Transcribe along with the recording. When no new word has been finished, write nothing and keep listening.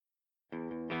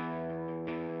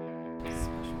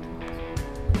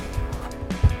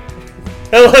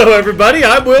Hello, everybody.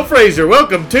 I'm Will Fraser.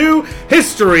 Welcome to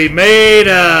History Made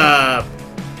Up,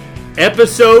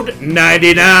 episode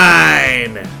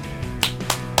 99.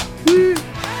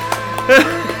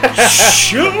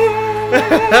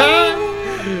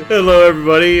 Hello,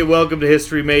 everybody. Welcome to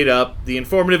History Made Up, the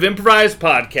informative improvised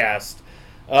podcast.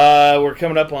 We're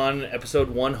coming up on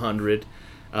episode 100.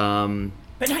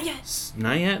 But not yet.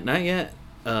 Not yet.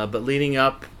 But leading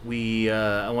up,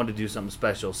 I wanted to do something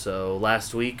special. So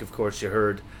last week, of course, you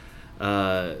heard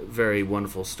a very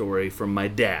wonderful story from my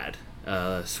dad.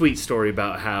 Sweet story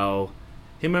about how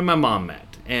him and my mom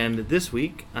met. And this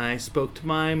week, I spoke to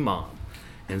my mom.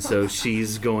 And so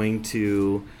she's going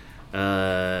to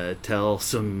tell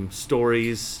some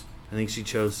stories. I think she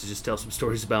chose to just tell some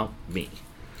stories about me.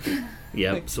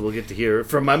 Yep, so we'll get to hear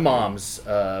from my mom's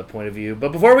point of view.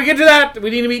 But before we get to that, we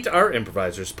need to meet our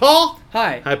improvisers. Paul?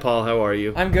 Hi. Hi, Paul. How are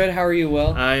you? I'm good. How are you,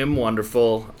 Will? I am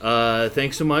wonderful.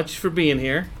 Thanks so much for being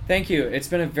here. Thank you. It's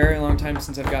been a very long time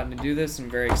since I've gotten to do this. I'm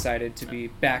very excited to be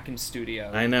back in studio.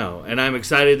 I know, and I'm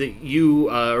excited that you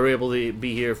are able to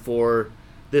be here for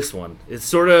this one. It's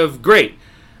sort of great.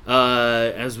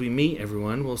 As we meet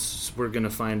everyone, we're going to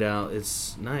find out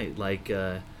it's night.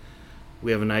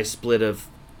 We have a nice split of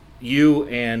you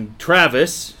and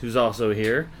Travis, who's also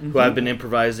here, who I've been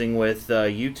improvising with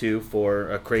you two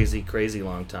for a crazy, crazy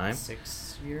long time.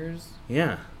 6 years?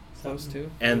 Yeah. Close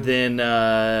to. And then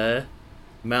Mal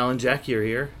and Jackie are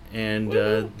here, and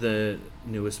the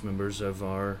newest members of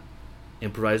our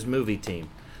improvised movie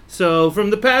team. So from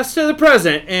the past to the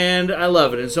present, and I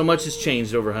love it. And so much has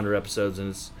changed over 100 episodes, and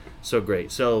it's so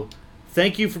great. So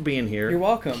thank you for being here. You're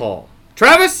welcome. Paul.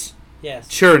 Travis? Yes.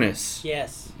 Chernus.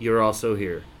 Yes. You're also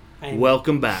here. I'm,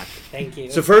 Welcome back. Thank you.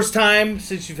 It's the first time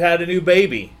since you've had a new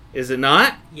baby, is it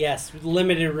not? Yes,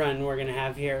 limited run we're gonna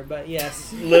have here, but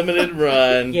yes. Limited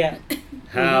run. Yeah.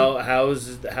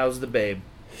 How's the babe?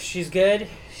 She's good.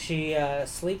 She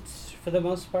sleeps for the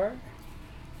most part.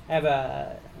 I have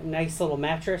a nice little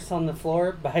mattress on the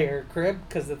floor by her crib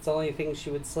because it's the only thing she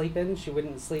would sleep in. She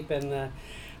wouldn't sleep in the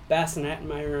bassinet in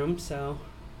my room, so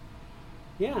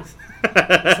yeah, it's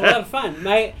a lot of fun.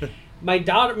 My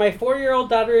daughter, my 4-year-old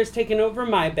daughter, is taking over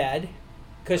my bed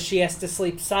because she has to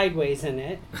sleep sideways in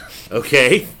it.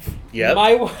 Okay. Yep.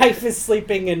 My wife is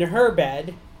sleeping in her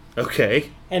bed.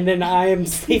 Okay. And then I am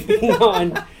sleeping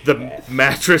on the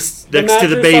mattress next to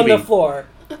the mattress baby. on the floor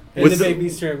in With the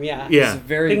baby's room. Yeah. Yeah. It's a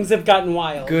very Things have gotten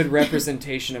wild. good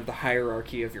representation of the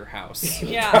hierarchy of your house.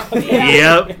 Yeah.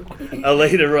 Yep.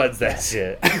 Elena runs that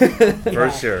shit. For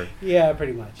sure. Yeah,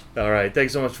 pretty much. All right.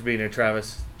 Thanks so much for being here,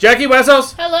 Travis. Jackie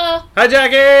Wessos. Hello. Hi,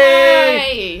 Jackie.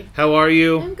 Hi. How are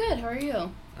you? I'm good. How are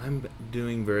you? I'm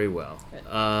doing very well. Good.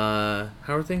 How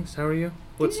are things? How are you?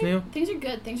 What's new? Things are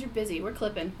good. Things are busy. We're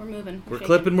clipping. We're moving. We're shaking.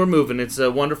 clipping. We're moving. It's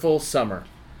a wonderful summer.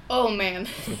 Oh, man.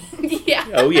 Yeah.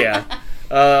 Oh, yeah.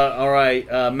 All right.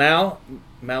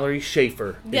 Mallory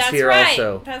Schaefer is That's here right.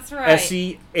 also. That's right.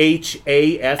 Sehaffer.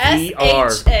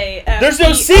 Shaffer. There's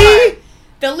no C?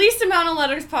 The least amount of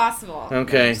letters possible.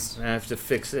 Okay. I have to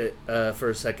fix it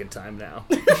for a second time now.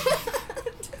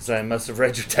 Because I must have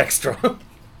read your text wrong.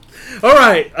 All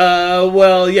right.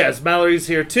 Well, yes, Mallory's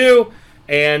here too.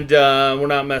 And we're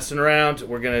not messing around.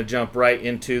 We're going to jump right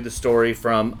into the story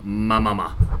from my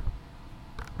mama.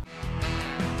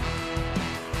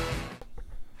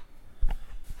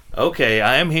 Okay,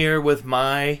 I am here with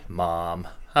my mom.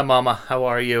 Hi, Mama. How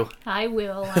are you? I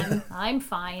will. I'm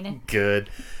fine. Good.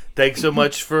 Thanks so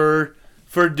much for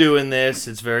doing this.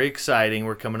 It's very exciting.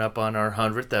 We're coming up on our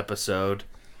 100th episode.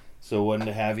 So wanted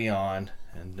to have you on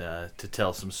and to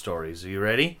tell some stories. Are you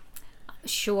ready?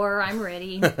 Sure, I'm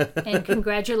ready. And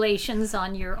congratulations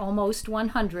on your almost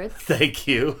 100th. Thank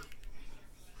you.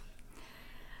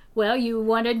 Well, you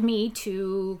wanted me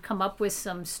to come up with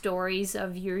some stories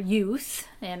of your youth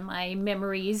and my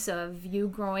memories of you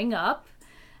growing up.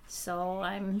 So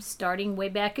I'm starting way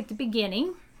back at the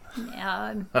beginning.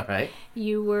 All right.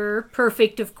 You were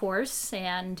perfect, of course,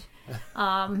 and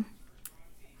you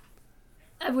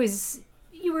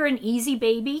were an easy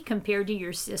baby compared to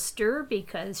your sister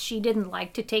because she didn't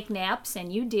like to take naps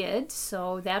and you did,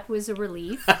 so that was a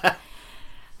relief.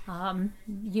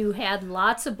 You had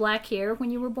lots of black hair when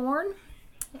you were born,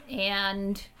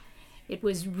 and it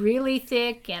was really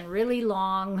thick and really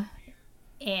long,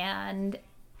 and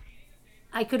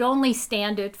I could only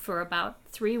stand it for about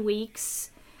 3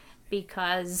 weeks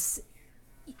because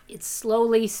it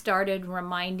slowly started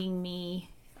reminding me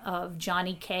of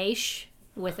Johnny Cash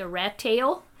with a rat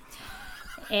tail.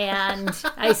 And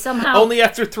I somehow... Only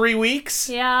after 3 weeks?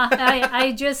 Yeah,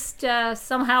 I just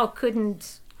somehow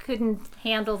couldn't couldn't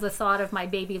handle the thought of my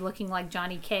baby looking like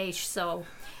Johnny Cash. So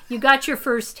you got your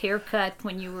first haircut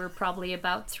when you were probably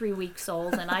about 3 weeks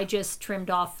old, and I just trimmed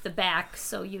off the back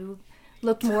so you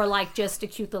looked more like just a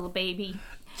cute little baby.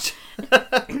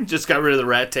 Just got rid of the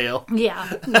rat tail.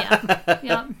 Yeah.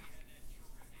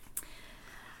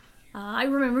 I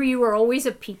remember you were always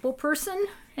a people person,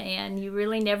 and you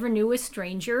really never knew a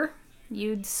stranger.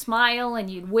 You'd smile and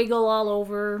you'd wiggle all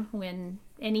over when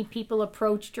any people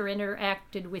approached or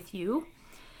interacted with you.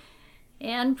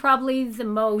 And probably the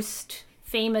most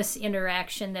famous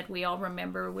interaction that we all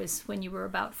remember was when you were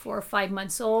about 4 or 5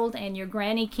 months old and your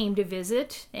granny came to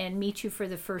visit and meet you for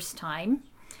the first time.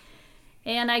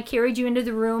 And I carried you into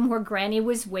the room where Granny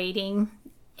was waiting,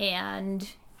 and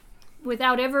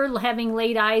without ever having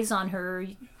laid eyes on her,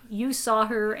 you saw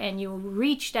her and you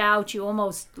reached out, you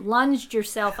almost lunged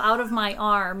yourself out of my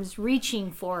arms,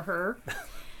 reaching for her.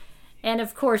 And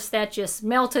of course, that just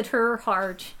melted her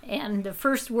heart. And the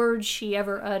first words she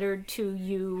ever uttered to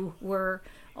you were,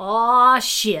 "Aw,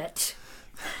 shit."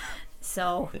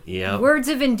 So, words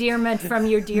of endearment from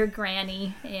your dear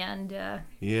granny, and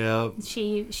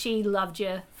she loved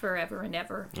you forever and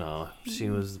ever. Oh, she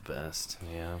was the best.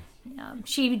 Yeah.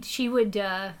 She would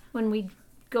when we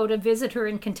go to visit her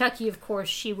in Kentucky, of course,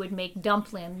 she would make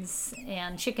dumplings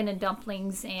and chicken and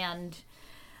dumplings, and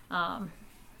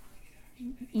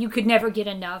you could never get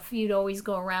enough. You'd always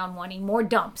go around wanting more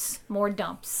dumps.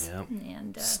 Yep.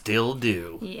 And still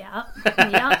do. Yeah.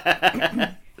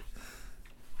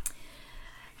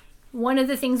 One of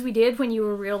the things we did when you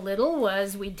were real little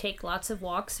was we'd take lots of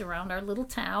walks around our little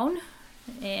town,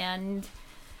 and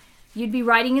you'd be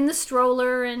riding in the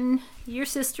stroller, and your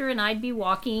sister and I'd be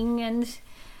walking, and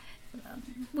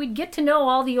we'd get to know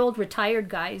all the old retired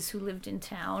guys who lived in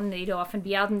town. They'd often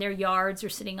be out in their yards or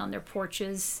sitting on their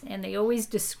porches, and they always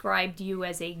described you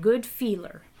as a good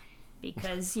feeler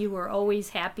because you were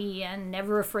always happy and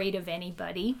never afraid of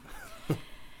anybody.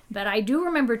 But I do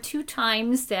remember 2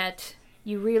 times that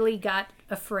you really got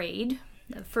afraid.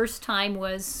 The first time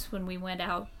was when we went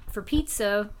out for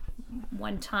pizza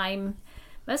one time.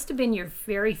 Must have been your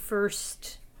very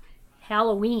first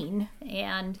Halloween,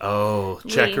 and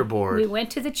checkerboard. We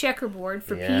went to the checkerboard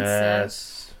for pizza,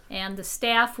 and the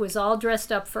staff was all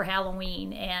dressed up for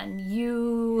Halloween, and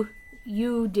you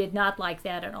did not like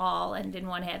that at all, and didn't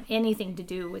want to have anything to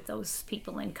do with those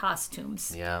people in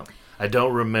costumes. Yeah, I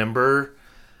don't remember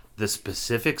the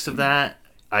specifics of that.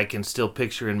 I can still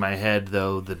picture in my head,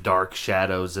 though, the dark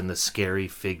shadows and the scary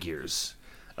figures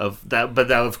of that. But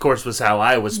that, of course, was how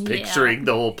I was picturing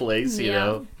the whole place, you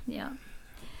know? Yeah.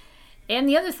 And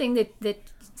the other thing that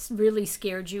really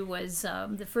scared you was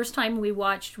the first time we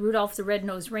watched Rudolph the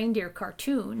Red-Nosed Reindeer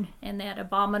cartoon, and that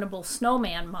abominable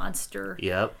snowman monster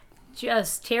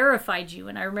just terrified you.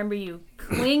 And I remember you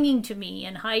clinging to me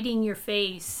and hiding your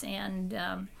face. And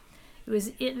it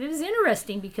was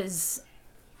interesting because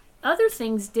other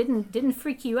things didn't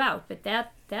freak you out, but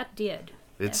that did.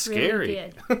 It's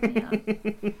scary.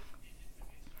 Really did.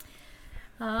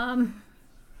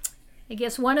 I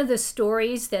guess one of the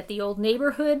stories that the old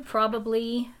neighborhood,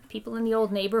 probably people in the old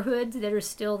neighborhood that are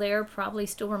still there probably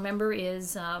still remember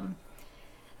is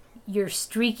your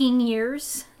streaking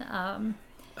years.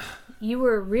 You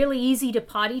were really easy to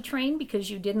potty train because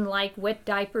you didn't like wet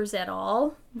diapers at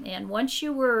all. And once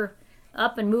you were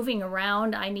up and moving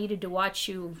around, I needed to watch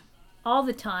you all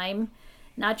the time,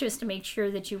 not just to make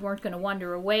sure that you weren't going to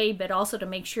wander away, but also to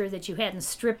make sure that you hadn't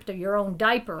stripped your own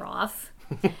diaper off.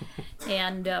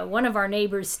 And one of our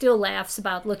neighbors still laughs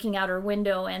about looking out her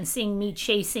window and seeing me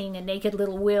chasing a naked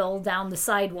little Will down the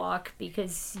sidewalk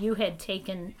because you had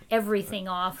taken everything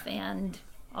off, and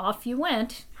off you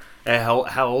went.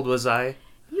 How old was I?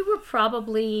 You were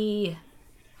probably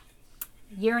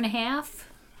a year and a half.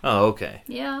 Oh, okay.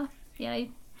 Yeah.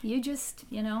 You just,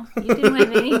 you didn't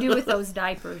have anything to do with those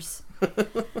diapers.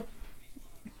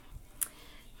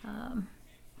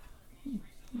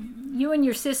 You and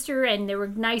your sister, and there were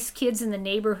nice kids in the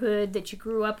neighborhood that you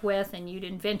grew up with, and you'd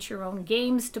invent your own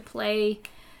games to play.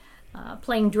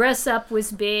 Playing dress up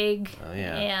was big. Oh,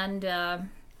 yeah. And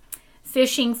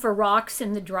fishing for rocks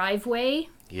in the driveway.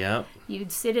 Yep.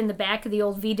 You'd sit in the back of the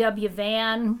old VW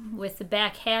van with the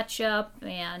back hatch up,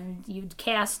 and you'd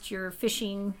cast your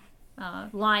fishing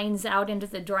lines out into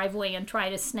the driveway and try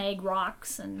to snag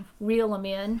rocks and reel them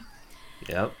in.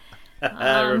 Yep.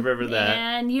 I remember that.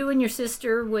 And you and your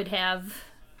sister would have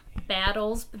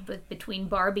battles between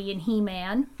Barbie and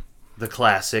He-Man. The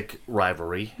classic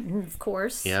rivalry. Of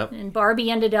course. Yep. And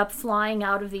Barbie ended up flying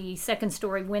out of the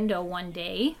second-story window one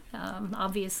day.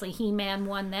 Obviously, He-Man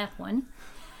won that one.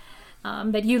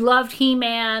 But you loved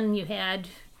He-Man. You had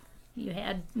you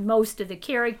had most of the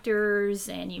characters,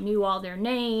 and you knew all their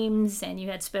names, and you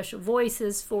had special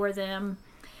voices for them.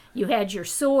 You had your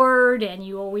sword, and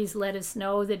you always let us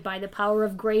know that by the power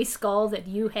of Grayskull that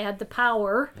you had the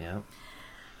power. Yeah.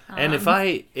 And if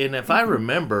I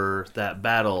remember that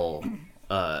battle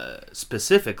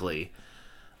specifically,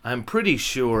 I'm pretty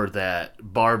sure that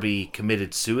Barbie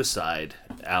committed suicide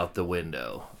out the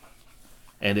window.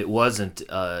 And it wasn't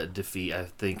a defeat. I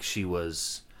think she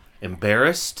was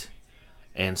embarrassed,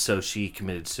 and so she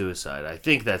committed suicide. I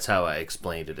think that's how I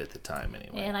explained it at the time,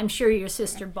 anyway. And I'm sure your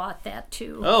sister bought that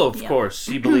too. Oh, of Yeah. course.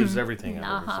 She believes everything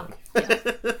I've Uh-huh. ever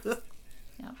said.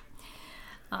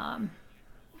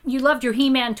 You loved your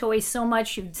He-Man toys so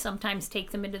much you'd sometimes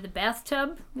take them into the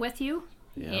bathtub with you.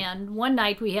 Yeah. And one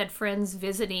night we had friends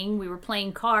visiting. We were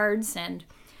playing cards, and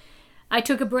I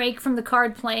took a break from the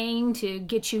card playing to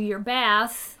get you your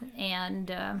bath,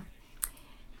 and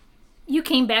you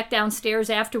came back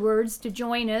downstairs afterwards to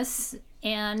join us.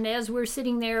 And as we're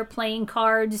sitting there playing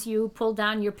cards, you pulled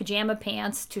down your pajama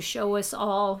pants to show us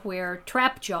all where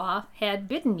Trapjaw had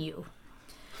bitten you.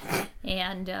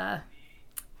 And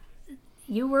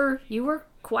you were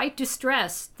quite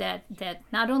distressed that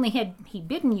not only had he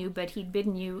bitten you, but he'd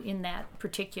bitten you in that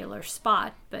particular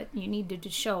spot. But you needed to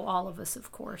show all of us,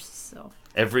 of course. So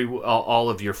All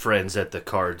of your friends at the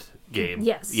card game.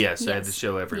 Yes. Yes, I had to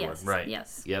show everyone. Yes, Right.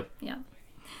 yes. Yep. Yeah.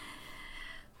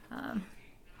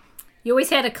 You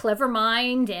always had a clever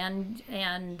mind and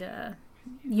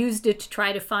used it to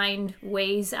try to find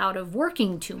ways out of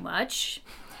working too much.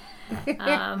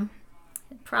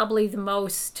 Probably the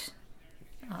most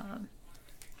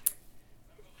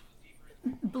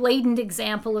blatant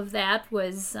example of that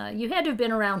was you had to have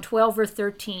been around 12 or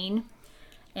 13,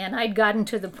 and I'd gotten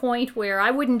to the point where I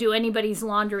wouldn't do anybody's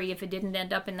laundry if it didn't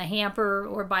end up in the hamper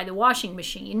or by the washing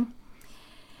machine.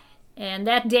 And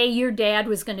that day your dad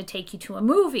was going to take you to a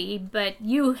movie, but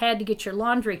you had to get your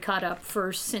laundry cut up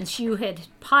first since you had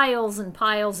piles and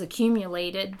piles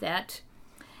accumulated that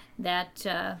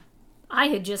I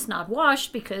had just not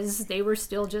washed because they were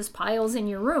still just piles in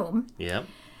your room. Yep.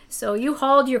 So you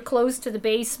hauled your clothes to the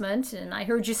basement, and I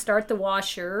heard you start the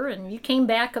washer, and you came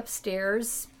back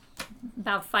upstairs.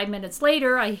 About 5 minutes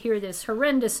later, I hear this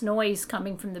horrendous noise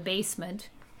coming from the basement.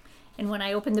 And when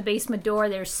I open the basement door,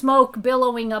 there's smoke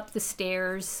billowing up the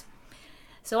stairs.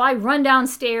 So I run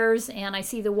downstairs, and I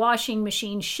see the washing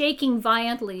machine shaking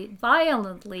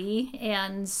violently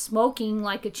and smoking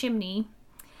like a chimney.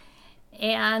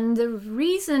 And the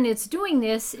reason it's doing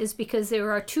this is because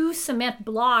there are 2 cement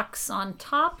blocks on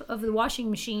top of the washing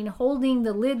machine holding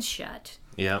the lid shut.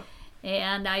 Yep.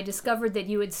 And I discovered that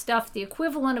you had stuffed the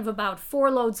equivalent of about 4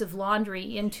 loads of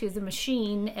laundry into the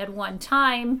machine at one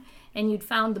time, and you'd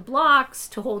found the blocks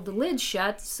to hold the lid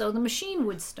shut so the machine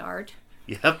would start.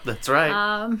 Yep, that's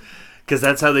right. Because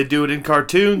that's how they do it in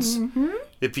cartoons. Mm-hmm.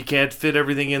 If you can't fit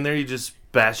everything in there, you just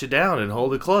bash it down and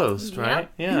hold it closed, Yep. right?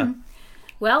 Yeah.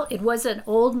 Well, it was an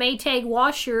old Maytag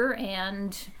washer,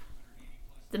 and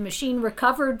the machine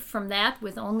recovered from that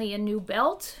with only a new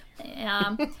belt.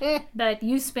 But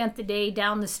you spent the day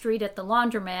down the street at the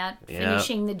laundromat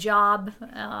finishing the job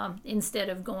instead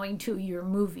of going to your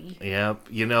movie. Yep.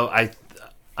 You know,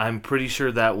 I'm pretty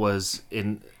sure that was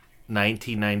in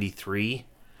 1993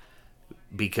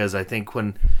 because I think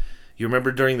when you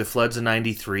remember during the floods of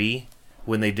 93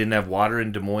 when they didn't have water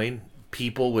in Des Moines,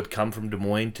 people would come from Des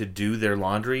Moines to do their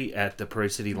laundry at the Prairie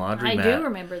City Laundromat. I do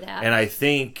remember that. And I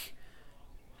think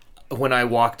when I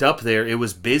walked up there, it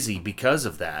was busy because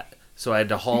of that. So I had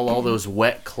to haul all those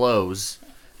wet clothes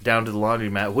down to the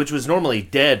laundromat, which was normally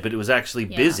dead, but it was actually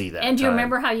busy that time. And do you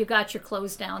remember how you got your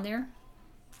clothes down there?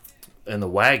 In the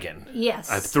wagon. Yes.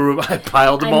 I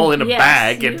piled them all in a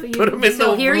bag and put them in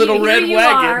the little red wagon. You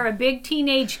are, a big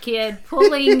teenage kid,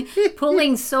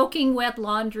 pulling soaking wet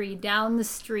laundry down the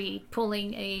street,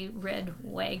 pulling a red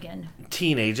wagon.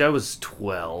 Teenage, I was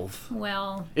 12.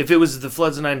 Well, If it was the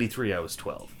floods of 93, I was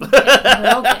 12.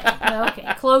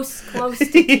 okay, close to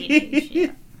teenage.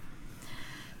 Yeah.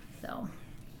 So,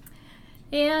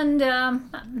 and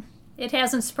it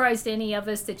hasn't surprised any of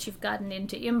us that you've gotten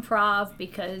into improv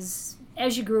because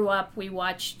as you grew up, we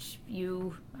watched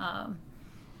you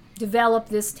develop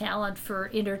this talent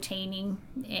for entertaining.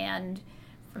 And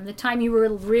from the time you were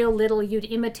real little, you'd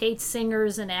imitate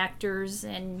singers and actors,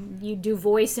 and you'd do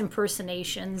voice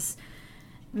impersonations.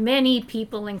 Many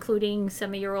people, including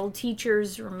some of your old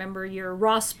teachers, remember your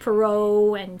Ross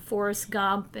Perot and Forrest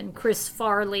Gump and Chris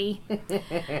Farley.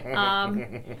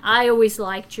 I always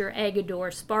liked your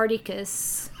Agador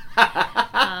Spartacus.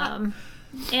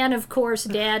 And of course,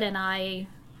 Dad and I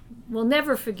will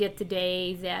never forget the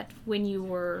day that when you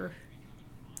were,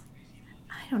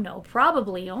 I don't know,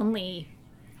 probably only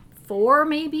 4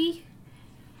 maybe.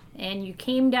 And you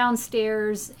came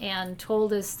downstairs and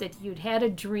told us that you'd had a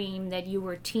dream that you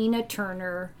were Tina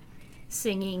Turner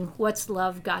singing What's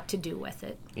Love Got to Do with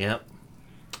It. Yep.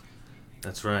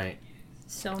 That's right.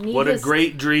 So What a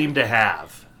great dream to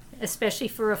have. especially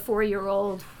for a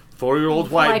 4-year-old 4-year-old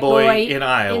white boy in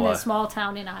Iowa. in a small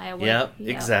town in Iowa. Yep,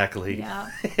 exactly. Yeah.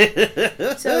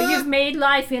 So you've made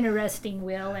life interesting,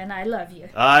 Will, and I love you.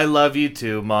 I love you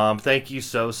too, Mom. Thank you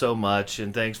so, so much,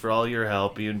 and thanks for all your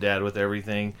help, you and Dad, with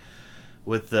everything,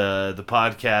 with the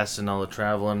podcast and all the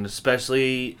traveling,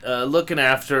 especially looking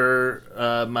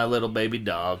after my little baby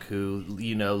dog, who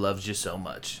loves you so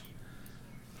much.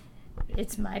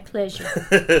 It's my pleasure.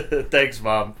 Thanks,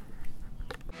 Mom.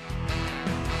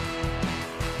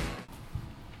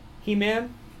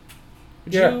 He-Man,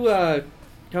 would Yeah. you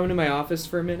come to my office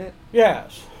for a minute?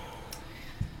 Yes.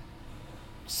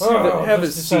 Have a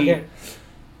just seat. second.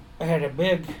 I had a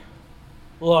big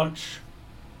lunch.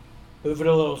 Move it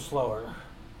a little slower.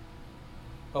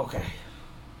 Okay.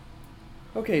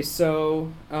 Okay,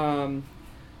 so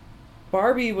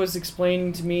Barbie was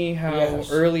explaining to me how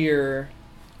Yes. earlier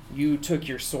you took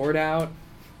your sword out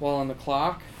while on the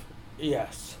clock.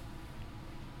 Yes.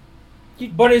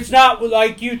 But it's not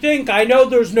like you think. I know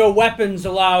there's no weapons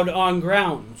allowed on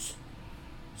grounds.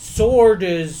 Sword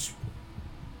is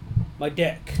my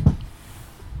dick.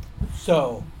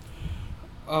 So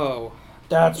Oh,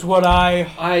 that's what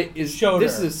showed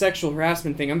this her. is a sexual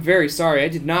harassment thing. I'm very sorry. I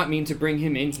did not mean to bring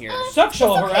him in here.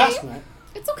 Sexual It's okay. harassment.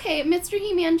 It's okay. Mr.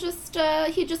 He-Man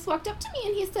he just walked up to me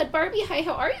and he said, "Barbie, hi,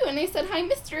 how are you?" And I said, "Hi,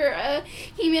 Mr.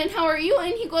 He-Man, how are you?"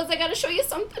 And he goes, "I gotta show you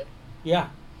something." Yeah.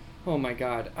 Oh my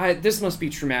God, this must be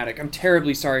traumatic. I'm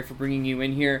terribly sorry for bringing you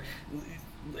in here.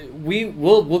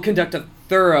 We'll conduct a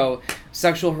thorough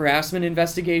sexual harassment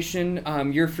investigation.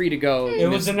 You're free to go. It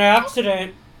was Miss- an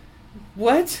accident.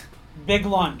 What? Big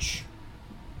lunch.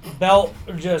 Belt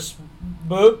just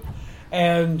boop.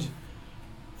 And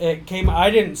it came.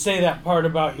 I didn't say that part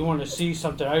about you want to see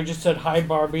something. I just said, hi,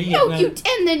 Barbie. No, and then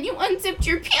and then you unzipped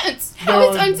your pants. No, How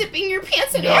is unzipping your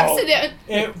pants an no. accident?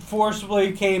 It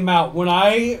forcibly came out. When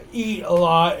I eat a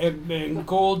lot, it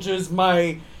engulges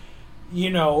my,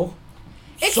 sword.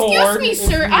 Excuse me, if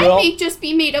sir. you I will. may just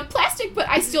be made of plastic, but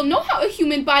I still know how a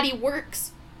human body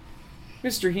works.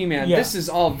 Mr. He-Man, Yeah. this is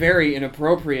all very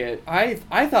inappropriate. I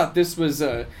thought this was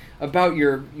about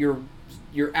your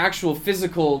actual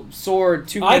physical sword, I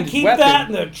two-handed keep weapon. that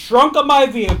in the trunk of my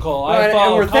vehicle. I Right, follow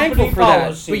and we're company thankful for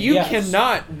policy. that. But you yes.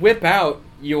 cannot whip out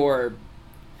your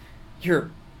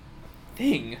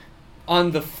thing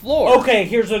on the floor. Okay,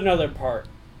 here's another part.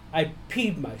 I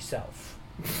peed myself.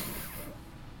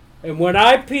 And when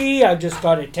I pee, I just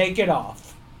gotta take it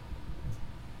off.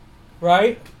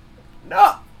 Right?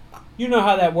 No. You know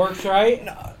how that works, right?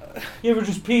 No. You ever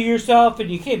just pee yourself and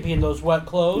you can't pee in those wet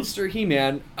clothes? Mr.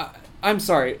 He-Man, I'm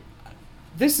sorry.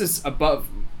 This is above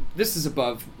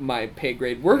my pay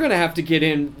grade. We're gonna have to get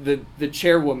in the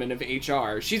chairwoman of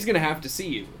HR. She's gonna have to see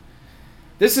you.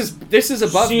 This is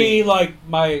above See, me. like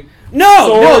my No,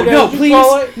 sword, no, as you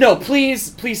call it?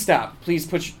 please stop. Please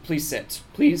sit.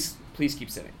 Please keep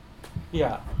sitting.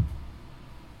 yeah.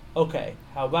 Okay,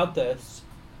 how about this?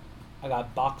 I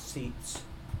got box seats.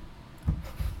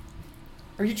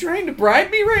 Are you trying to bribe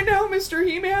me right now, Mr.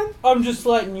 He-Man? I'm just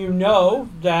letting you know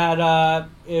that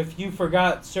if you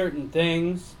forgot certain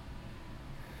things,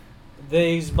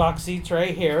 these box seats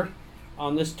right here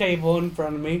on this table in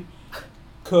front of me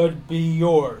could be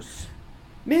yours.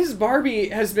 Ms. Barbie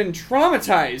has been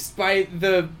traumatized by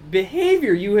the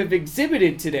behavior you have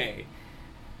exhibited today.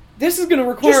 This is going to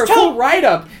require Just a tell- full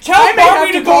write-up. Tell I may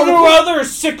Barbie have to call go the to pol- her other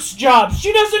 6 jobs.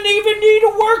 She doesn't even need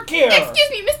to work here. Excuse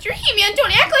me, Mr. He-Man,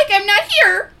 don't act like I'm not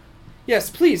here.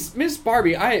 Yes, please, Ms.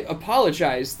 Barbie, I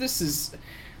apologize. This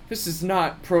is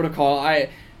not protocol.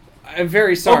 I'm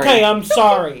very sorry. Okay, I'm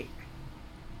sorry.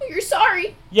 Oh, you're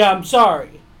sorry. Yeah, I'm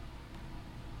sorry.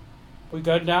 We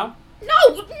good now? No,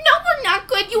 we're not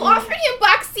good. You offered him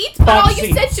box seats, but Box all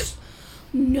you said to... seats.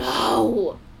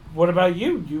 No. What about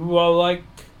you? You like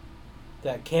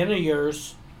that can of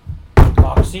yours?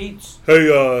 Box seats?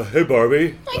 Hey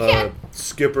Barbie. I can't-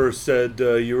 Skipper said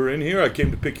you were in here. I came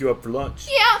to pick you up for lunch.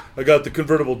 Yeah. I got the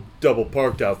convertible double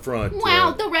parked out front.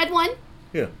 Wow, the red one.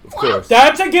 Yeah, of Wow. course.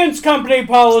 That's against company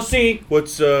policy.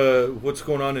 What's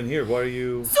going on in here? Why are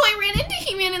you? So I ran into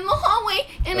He-Man in the hallway,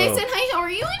 and I Oh. said, "Hi, how are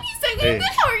you?" And he said, Hey. "I'm good.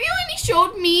 How are you?" And he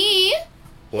showed me.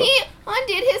 What? He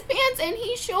undid his pants, and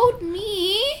he showed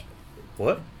me.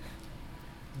 What?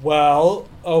 Well,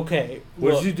 okay.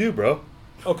 What look, did you do, bro?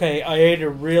 Okay, I ate a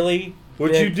really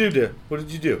What did big, you do? What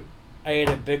did you do? I ate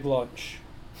a big lunch.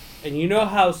 And you know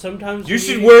how sometimes You when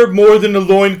should wear more than a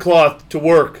loincloth to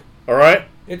work, alright?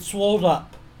 It's swelled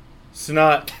up. It's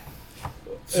not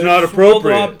It's appropriate. swelled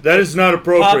up, That is not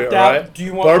appropriate, popped out. alright? Do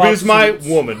you want Barbie box is my seats?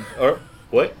 woman. Or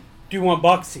what? Do you want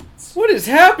box seats? What is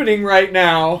happening right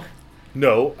now?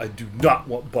 No, I do not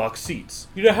want box seats.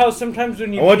 You know how sometimes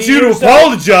when you I want pee you to yourself-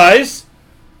 apologize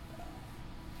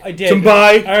I did. to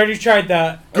my I already tried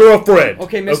that. girlfriend.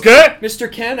 Okay, Mr. Okay?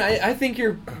 Mr. Ken, I think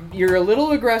you're a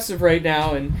little aggressive right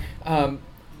now, and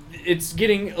it's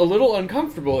getting a little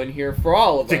uncomfortable in here for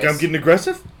all of Think us. I'm getting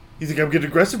aggressive? You think I'm getting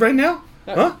aggressive right now?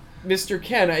 Huh? Mr.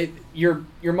 Ken, your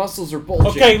muscles are bulging.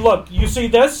 Okay, look. You see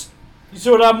this? You see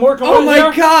what I'm working Oh with my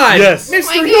here? God! Yes. Mr.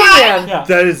 Oh my God! He-Man! Yeah.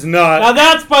 That is not. Now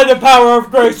that's by the power of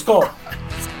Grayskull.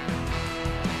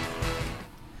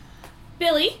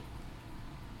 Billy,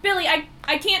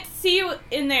 I can't see you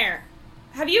in there.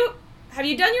 Have you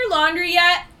done your laundry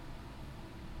yet?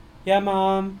 Yeah,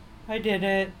 Mom. I did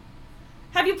it.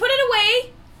 Have you put it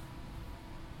away?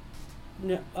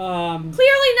 No,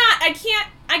 Clearly not.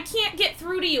 I can't get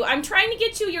through to you. I'm trying to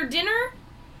get you your dinner.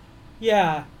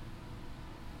 yeah.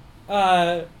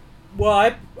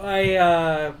 Well,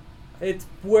 it's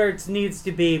where it needs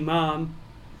to be, Mom.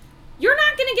 You're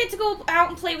not gonna get to go out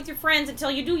and play with your friends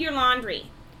until you do your laundry.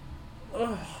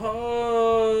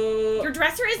 Your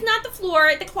dresser is not the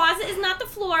floor. The closet is not the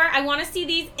floor. I want to see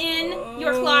these in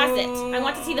your closet. I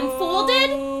want to see them folded.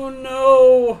 Oh,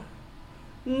 no.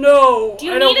 No. Do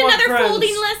you I don't need want another friends.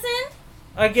 folding lesson?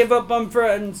 I give up on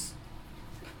friends.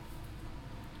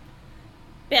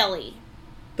 Billy.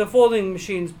 The folding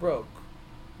machine's broke.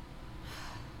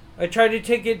 I tried to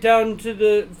take it down to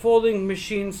the folding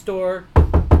machine store,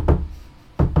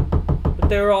 but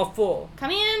they were all full.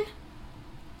 Come in.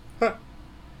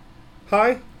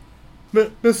 Hi?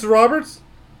 Mr. Roberts?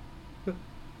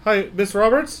 Hi, Miss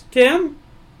Roberts? Tim?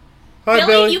 Hi, Billy,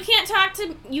 Billy. you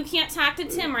can't talk to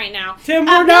Tim right now. Tim,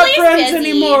 we're not Billy's friends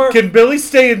busy. anymore. Can Billy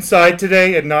stay inside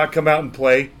today and not come out and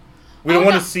play? We don't Oh,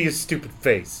 want no. to see his stupid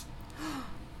face.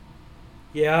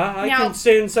 Yeah, I Now- can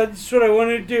stay inside. That's what I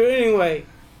wanted to do anyway.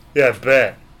 Yeah, I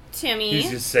bet. Timmy.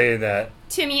 He's just saying that.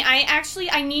 Timmy,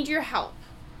 I need your help.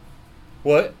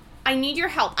 What? I need your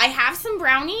help. I have some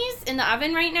brownies in the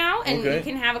oven right now, and Okay. you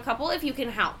can have a couple if you can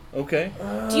help. Okay.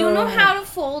 Do you know how to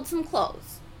fold some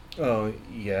clothes? Oh,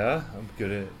 yeah. I'm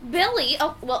good at Billy,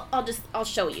 I'll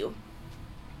show you.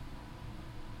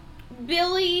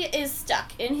 Billy is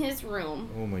stuck in his room.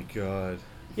 Oh, my God.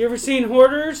 You ever seen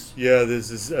Hoarders? Yeah, I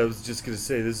was just going to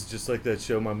say, this is just like that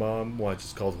show my mom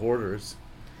watches called Hoarders.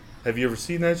 Have you ever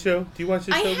seen that show? Do you watch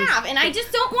this I show? have, and I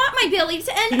just don't want my Billy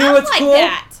to end You know up what's like cool?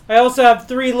 that. I also have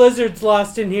 3 lizards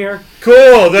lost in here.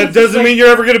 Cool. That It's doesn't like- mean you're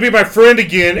ever going to be my friend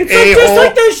again, It's a-hole. just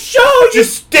like the show, you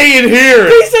Just stay in here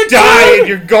Piece and of die turd. in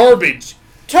your garbage.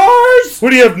 tars!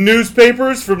 What do you have,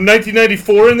 newspapers from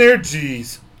 1994 in there?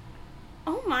 Jeez.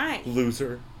 Oh my.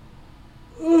 Loser.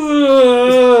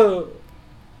 Ugh.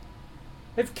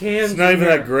 I have cans It's not in even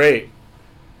here. that great.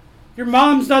 Your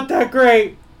mom's not that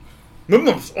great. My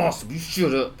mom's awesome. You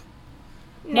shut up.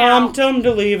 Now, Mom, tell him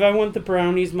to leave. I want the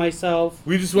brownies myself.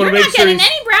 We just you're want to not make sure getting he's...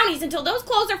 any brownies until those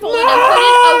clothes are folded No! and put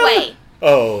it away.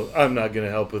 Oh, I'm not going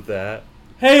to help with that.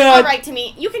 Hey, All right,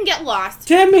 Timmy, you can get lost.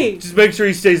 Timmy! Just make sure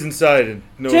he stays inside and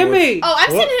no one Timmy! Oh,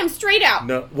 I'm What? sending him straight out.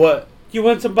 No, what? You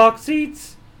want some box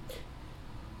seats?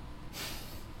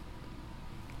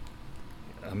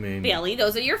 I mean... Billy,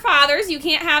 those are your father's. You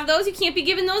can't have those. You can't be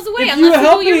giving those away If you unless you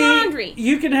help do your me, laundry.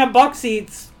 you can have box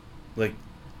seats. Like,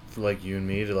 for like you and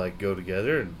me to like go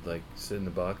together and like sit in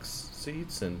the box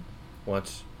seats and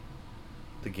watch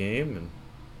the game and...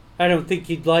 I don't think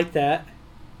you'd like that.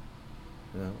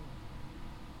 No.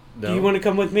 Do you want to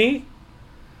come with me?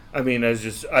 I mean, I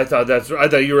thought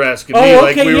you were asking Oh, me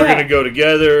like okay, we were yeah. gonna go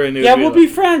together and it Yeah, would we'll like, be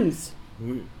friends.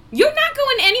 You're not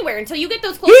going anywhere until you get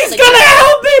those clothes. He's together. gonna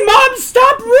help me, Mom!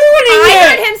 Stop ruining I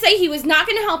it! heard him say he was not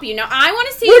going to help you. Now I want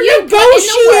to see We're you put in the work.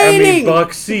 I negotiating! mean,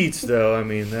 box seats though. I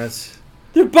mean, that's.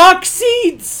 They're box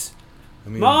seats! I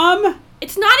mean, Mom?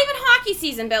 It's not even hockey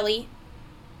season, Billy.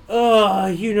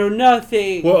 Ugh, you know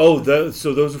nothing. Well,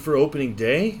 so those are for opening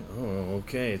day. Oh,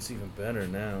 okay. It's even better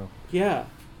now. Yeah.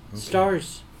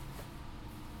 Stars.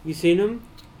 You seen them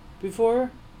before?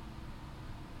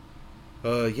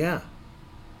 Yeah.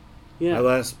 Yeah. My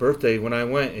last birthday when I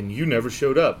went and you never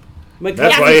showed up. My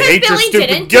That's Yeah, why I because hate your Billy stupid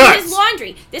didn't guts. do his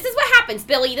laundry. This is what happens,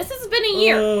 Billy. This has been a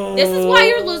year. This is why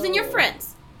you're losing your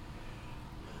friends.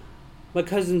 My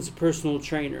cousin's a personal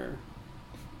trainer.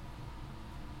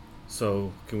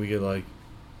 So can we get like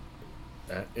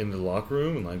in the locker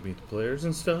room and like meet the players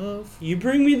and stuff? You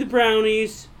bring me the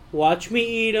brownies, watch me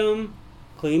eat them,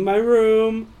 clean my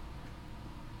room.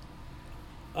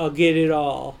 I'll get it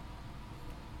all.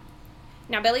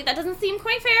 Now, Billy, that doesn't seem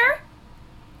quite fair.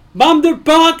 Mom, they're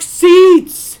box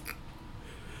seats!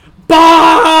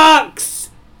 Box!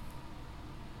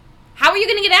 How are you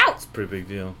gonna get out? Pretty big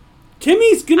deal.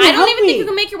 Timmy's gonna I help don't even me. think you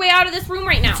can make your way out of this room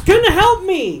right now. He's gonna help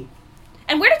me!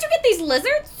 And where did you get these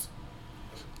lizards?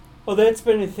 Oh, that's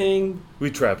been a thing.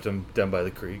 We trapped him down by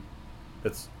the creek.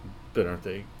 That's been our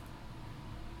thing.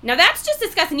 Now that's just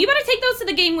disgusting. You better take those to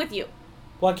the game with you.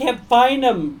 Well, I can't find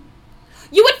them.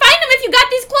 You would find them if you got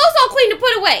these clothes all clean to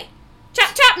put away.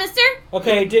 Chop, chop, mister.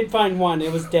 Okay, I did find one.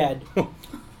 It was dead.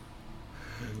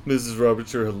 Mrs.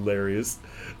 Roberts, you're hilarious.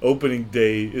 Opening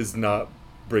day is not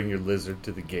bring your lizard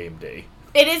to the game day.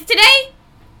 It is today.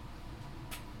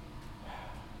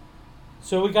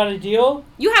 So we got a deal?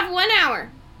 You have 1 hour.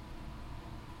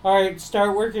 Alright,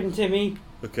 start working, Timmy.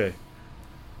 Okay.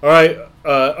 All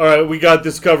right, we got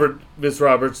this covered, Miss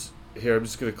Roberts. Here, I'm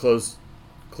just gonna close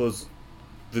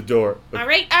the door. All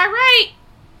right.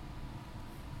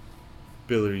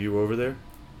 Billy, are you over there?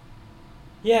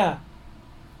 Yeah.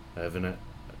 I have an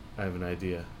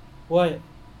idea. What?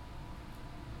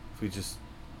 If we just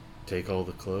take all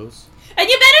the clothes. And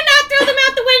you better not throw them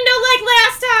out the window like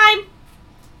last time.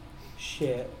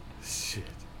 Shit. Shit.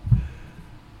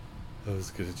 I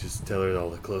was gonna just tell her all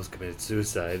the clothes committed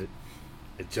suicide.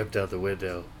 It jumped out the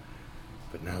window,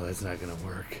 but now that's not gonna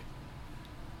work.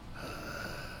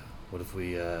 What if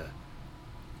we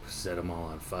set them all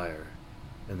on fire,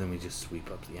 and then we just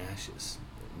sweep up the ashes?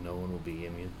 No one will be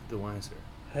any the wiser,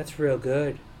 That's real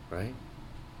good. right?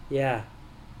 Yeah.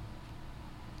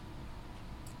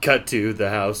 Cut to the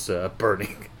house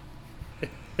burning.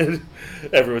 And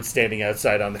everyone's standing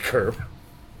outside on the curb.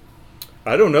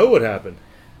 I don't know what happened.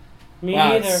 Me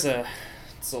Wow, neither.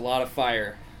 it's a lot of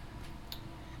fire.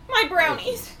 My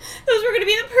brownies. Those were going to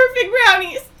be the perfect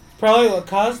brownies. Probably what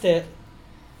caused it.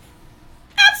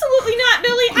 Absolutely not,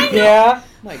 Billy. I know. Yeah.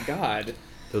 My God.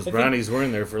 Those I think- brownies were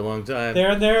in there for a long time.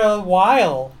 They're there a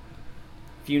while.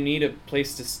 If you need a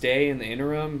place to stay in the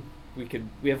interim, we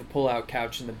have a pull-out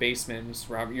couch in the basement, Mr.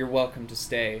 Robert. You're welcome to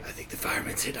stay. I think the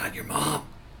fireman's hit on your mom.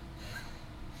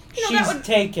 You know, that She's would-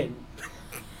 taken.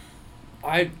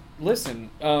 Listen.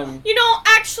 You know,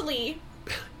 actually,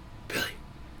 Billy.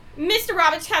 Mr.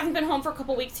 Roberts hasn't been home for a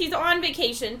couple weeks. He's on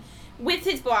vacation with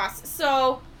his boss.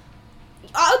 So,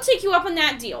 I'll take you up on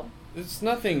that deal. It's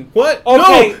nothing. What? Okay,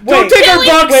 No! wait. Don't take Billy,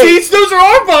 our box wait. seats! Those are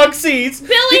our box seats!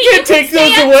 Billy, you can't take can stay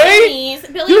those at away! Timmy's.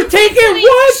 Billy, You're you can taking stay-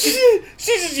 what?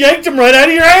 She just yanked them right out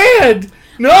of your hand!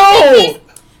 No!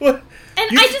 What?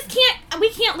 And You- I just can't. We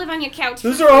can't live on your couch.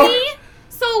 Those for are all- free.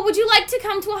 So, would you like to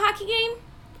come to a hockey game?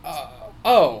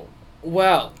 Oh,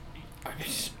 well.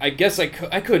 I guess I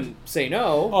couldn't say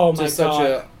no. Oh to my such God.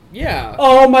 a yeah.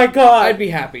 Oh my god. I'd be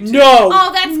happy to. No.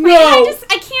 Oh, that's great. No.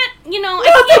 I can't. You know, Not I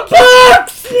the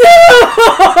box! No!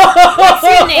 What's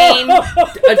your name?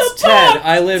 It's Ted.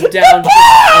 I live down just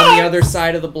on the other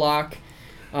side of the block.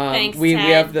 Thanks, we Ted.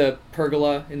 have the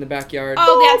pergola in the backyard.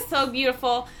 Oh, that's so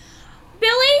beautiful.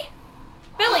 Billy?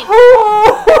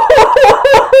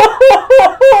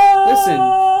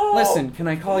 Listen. Can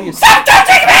I call you? Stop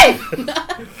touching me!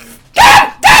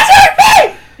 Stop touching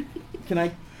me! Can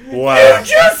I? Wow. You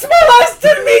just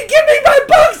molested me! Give me my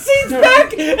box seats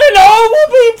back and all will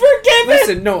be forgiven!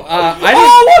 Listen, no. I didn't.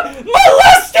 Oh,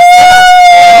 molested!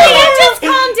 You just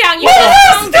calm down. You just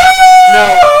calm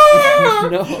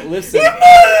down. No. Listen.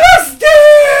 Molested!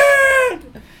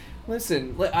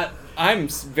 Listen. I'm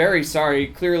very sorry.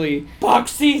 Clearly.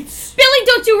 Box seats. Billy,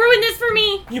 don't you ruin this for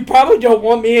me. You probably don't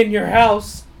want me in your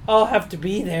house. I'll have to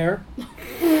be there.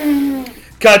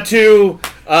 Cut to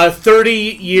 30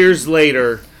 years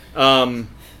later.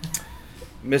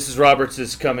 Mrs. Roberts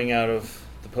is coming out of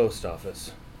the post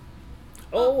office.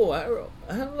 Oh,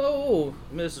 hello,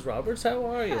 Mrs. Roberts. How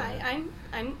are you? Hi,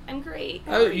 I'm great.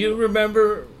 You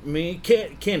remember me,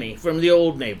 Kenny, from the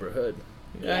old neighborhood.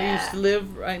 I Yeah. used to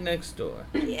live right next door.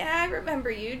 Yeah, I remember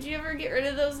you. Did you ever get rid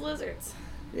of those lizards?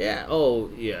 Yeah.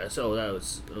 Oh, yes. Oh, that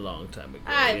was a long time ago.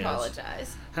 I yes.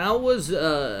 apologize.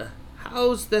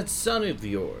 How's that son of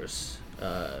yours,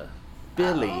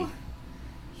 Billy? Oh,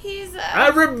 he's I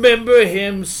remember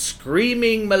him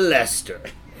screaming molester.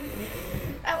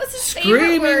 that was his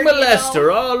Screaming favorite word, molester you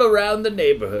know? all around the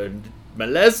neighborhood.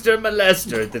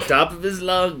 Molester at the top of his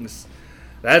lungs.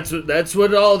 That's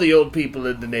what all the old people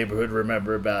in the neighborhood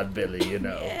remember about Billy, you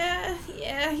know.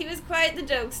 Yeah, he was quite the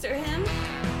jokester, him.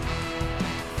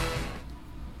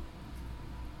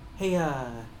 Hey,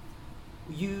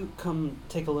 you come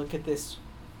take a look at this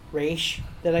rash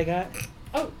that I got?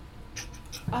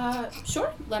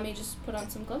 Sure. Let me just put on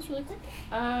some gloves really quick.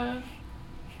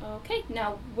 Okay,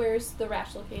 now where's the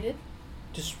rash located?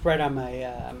 Just right on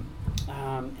my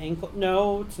Ankle?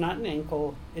 No, it's not an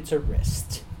ankle. It's a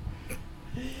wrist.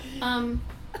 Um,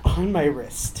 On my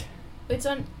wrist. it's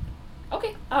on.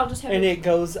 Okay, I'll just have And it. it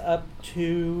goes up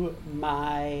to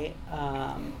my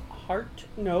heart.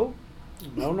 No,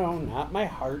 not my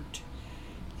heart.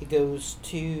 It goes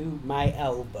to my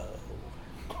elbow.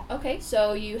 Okay,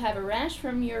 so you have a rash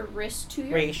from your wrist to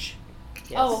your. Rash.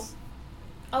 Yes.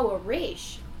 Oh, a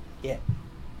rash. Yeah.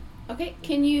 Okay,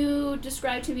 can you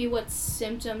describe to me what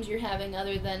symptoms you're having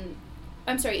other than?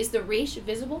 I'm sorry, is the rash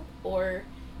visible or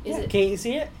is Yeah, it? Can't you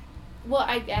see it? Well,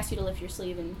 I asked you to lift your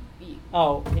sleeve and.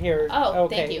 Oh, here. Oh,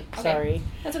 okay. thank you. Okay. Sorry.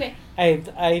 That's okay.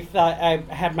 I thought I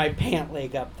had my pant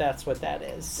leg up. That's what that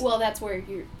is. Well, that's where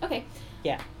you're. Okay.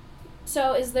 Yeah.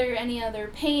 So, is there any other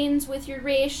pains with your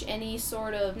rash? Any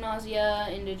sort of nausea,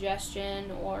 indigestion,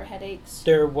 or headaches?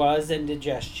 There was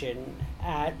indigestion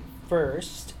at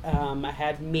first. I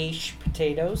had mashed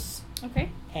potatoes, Okay.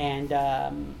 and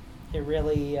it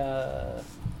really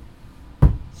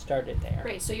started there.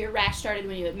 Great. So your rash started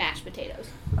when you had mashed potatoes.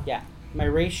 Yeah. My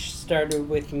rash started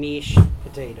with mashed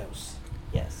potatoes.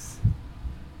 Yes.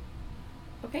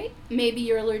 Okay. Maybe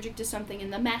you're allergic to something in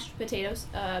the mashed potatoes.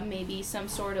 Maybe some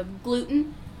sort of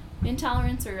gluten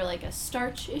intolerance or like a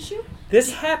starch issue.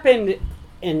 This happened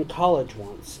in college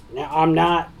once. Now, I'm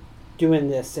not doing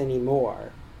this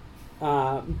anymore,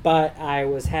 but I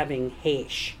was having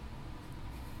hash.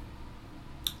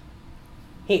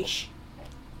 Hash.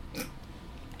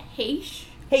 Hash?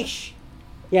 Hash.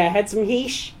 Yeah, I had some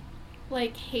hash.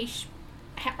 Like hash.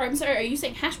 I'm sorry, are you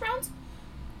saying hash browns?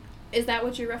 Is that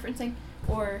what you're referencing?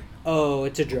 Or. Oh,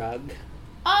 it's a drug.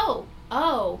 Oh!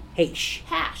 Hash.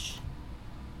 Hash.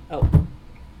 Oh,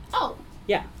 Oh.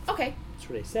 yeah. Okay. That's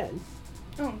what I said.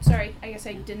 Oh, I'm sorry. I guess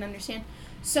I didn't understand.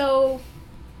 So,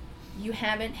 you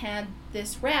haven't had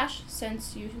this rash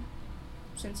since you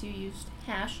used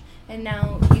hash, and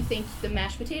now you think the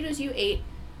mashed potatoes you ate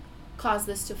caused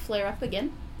this to flare up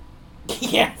again?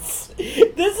 Yes.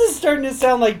 This is starting to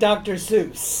sound like Dr.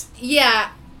 Seuss.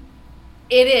 Yeah,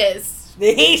 it is.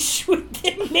 The hash with the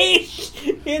hash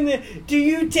in the. Do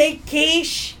you take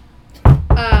cash?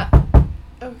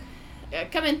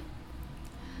 Come in.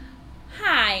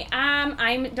 Hi,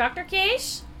 I'm Dr.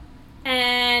 Case,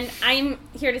 and I'm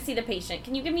here to see the patient.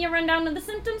 Can you give me a rundown of the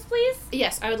symptoms, please?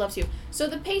 Yes, I would love to. So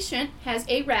the patient has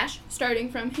a rash starting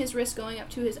from his wrist going up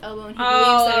to his elbow, and he believes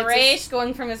that Oh, a it's rash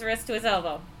going from his wrist to his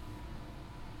elbow.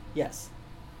 Yes.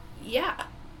 Yeah.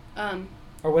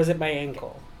 Or was it my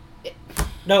ankle?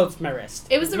 No, it's my wrist.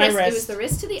 It was the My wrist. It was the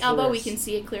wrist to the It's the elbow. We wrist. can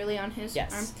see it clearly on his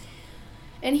Yes. arm.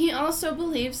 And he also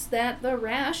believes that the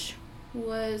rash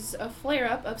was a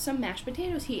flare-up of some mashed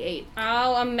potatoes he ate.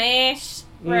 Oh, a mash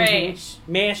rash.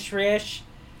 Mash rash.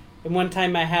 And one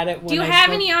time I had it when Do you I have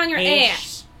smoked any on your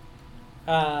hash.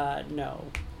 ash? No.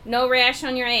 No rash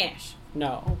on your ash.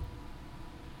 No.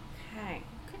 Okay.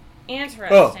 Interesting.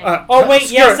 Oh,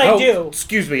 wait, yes, I do.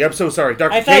 Excuse me, I'm so sorry.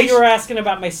 Dr. I thought Case? you were asking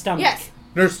about my stomach. Yes.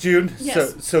 Nurse June,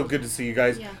 Yes. so good to see you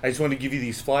guys. Yeah. I just want to give you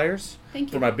these flyers Thank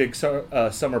for you. my big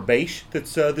summer bash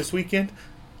that's this weekend.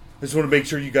 I just want to make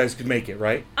sure you guys can make it,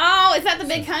 right? Oh, is that the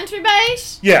big country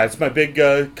bash? Yeah, it's my big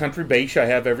country bash I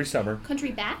have every summer.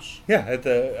 Country bash? Yeah,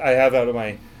 I have out of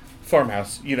my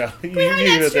farmhouse. You know, Can we have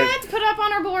an extra to put up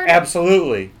on our board?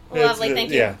 Absolutely. Lovely, It's,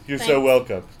 thank you. Yeah, you're so Thanks.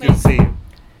 welcome. Good Thanks. to see you.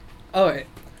 Oh,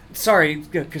 sorry,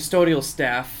 custodial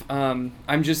staff.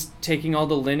 I'm just taking all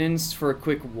the linens for a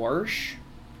quick wash.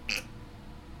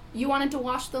 You wanted to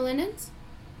wash the linens?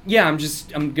 Yeah,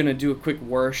 I'm gonna do a quick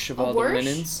wash of A all wash? the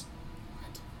linens.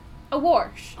 A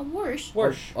wash. A wash?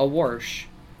 Wash. A wash.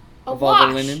 A Of wash? all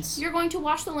the linens. You're going to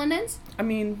wash the linens? I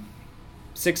mean,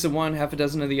 6 of one, half a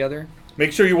dozen of the other.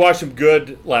 Make sure you wash them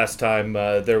good. Last time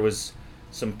there was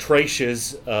some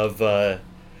traces of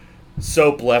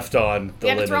soap left on the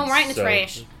You had to linens. throw 'em right in the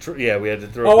trash. Yeah, we had to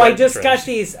throw. Oh, right I in the just trash. got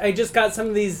these. I just got some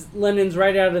of these linens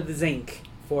right out of the zinc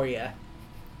for you.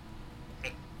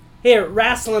 Here,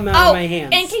 wrestle them out of my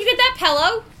hands. and can you get that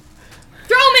pillow?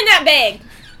 Throw them in that bag.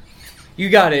 You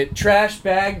got it. Trash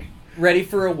bag ready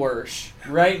for a wash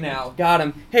right now. Got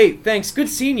him. Hey, thanks. Good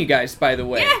seeing you guys, by the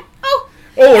way. Yeah. Oh,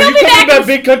 Oh, are He'll you be coming back to that in-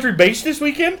 big country base this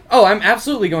weekend? Oh, I'm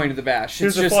absolutely going to the bash. Here's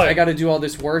It's the just flyer. I got to do all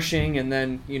this washing and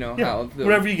then Yeah, how the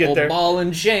whenever you get old there. ball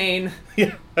and chain.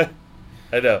 Yeah,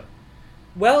 I know.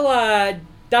 Well,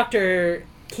 Dr.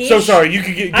 Kish. So sorry. You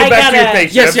can get I back to your gotta-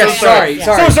 patient. Yes, I'm yes. so Sorry, Yeah.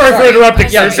 sorry. So sorry for interrupting,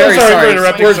 Yeah, sir. very So sorry for sorry.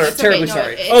 interrupting, We're sir. It's terribly no,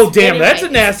 sorry. it's- Oh, damn, anyway, that's a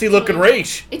nasty looking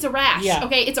rash. It's a rash. Yeah.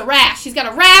 Okay, it's a rash. He's got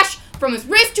a rash from his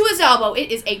wrist to his elbow. It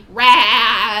is a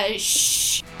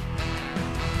rash.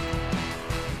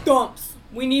 dumps.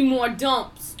 We need more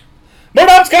dumps. More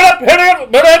dumps, cut up, hit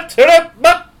it, hit it, hit it,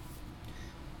 but.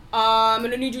 I'm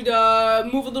gonna need you to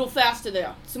move a little faster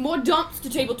there. Some more dumps to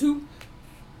table 2.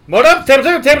 More up, table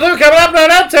 2, coming up, no,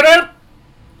 up, turn up.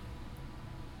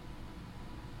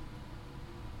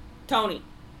 Tony,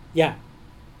 Yeah.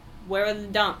 where are the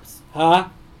dumps? Huh?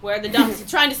 Where are the dumps? You're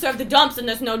trying to serve the dumps and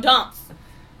there's no dumps.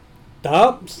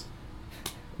 Dumps?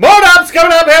 More dumps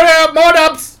coming up, here we are, more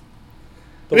dumps.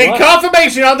 The We need what?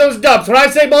 confirmation on those dumps. When I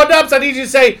say more dumps, I need you to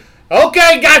say,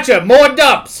 okay, gotcha, more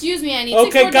dumps. Excuse me, I need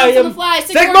Okay, 6 more dumps got on the you. fly.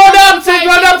 6 more dumps, 6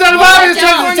 more dumps on the fly,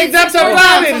 6 dumps on the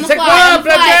fly, 6 more dumps,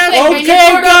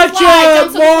 Okay,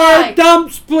 gotcha! More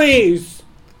dumps, please!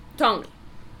 Tony,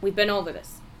 we've been over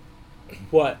this.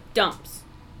 What? Dumps.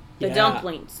 The Yeah.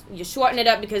 dumplings. You shorten it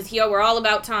up because here we're all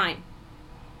about time.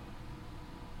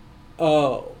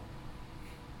 Oh.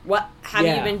 What have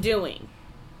Yeah. you been doing?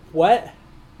 What?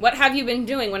 What have you been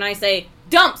doing when I say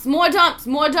dumps, more dumps,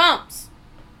 more dumps?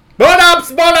 More dumps,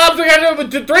 we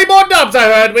got 3 more dumps, I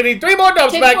heard. We need 3 more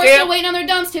dumps Table back 4 is here. still waiting on their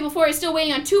dumps. Table 4 is still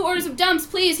waiting on 2 orders of dumps.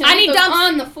 Please, can I I need make those dumps.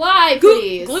 on the fly,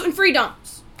 please? Gluten-free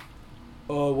dumps.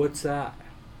 Oh, what's that?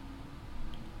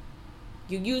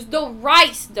 You use the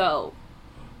rice dough,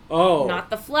 Oh. not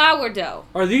the flour dough.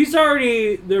 Are these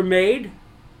already, they're made?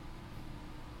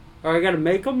 Or I gotta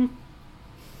make them?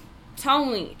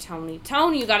 Tony,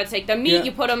 you gotta take the meat, Yeah.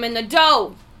 you put them in the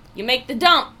dough. You make the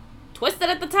dump. Twist it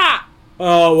at the top.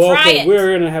 Oh, Fry okay. it.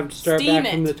 We're gonna have to start Steam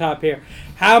back from it. the top here.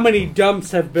 How many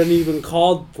dumps have been even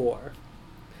called for?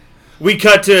 We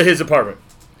cut to his apartment.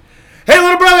 Hey,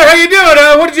 little brother, how you doing?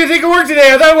 What did you think of work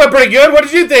today? I thought it went pretty good. What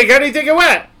did you think? How do you think it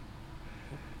went?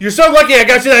 You're so lucky I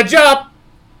got you that job.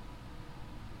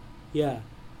 Yeah.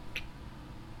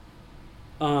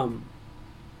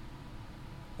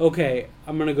 Okay,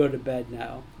 I'm gonna go to bed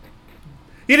now.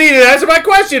 You need to answer my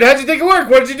question. How'd you think it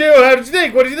worked? What did you do? How did you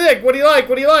think? What did you think? What do you like?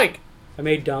 What do you like? I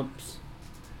made dumps.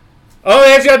 Oh,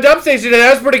 they had you on dump station today.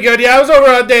 That was pretty good. Yeah, I was over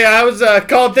on there. I was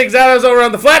calling things out. I was over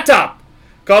on the flat top.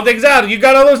 Calling things out. You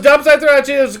got all those dumps I threw at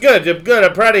you? It was good. I'm good.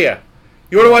 I'm proud of you.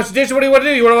 You want to watch the dish? What do you want to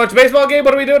do? You want to watch a baseball game?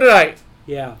 What are we doing tonight?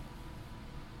 Yeah.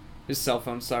 His cell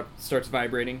phone starts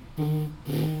vibrating.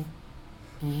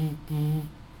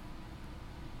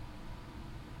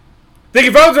 Think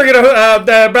your phone's ringing,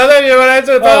 brother? You want to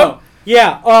answer the phone?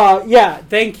 Oh, yeah,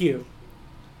 thank you.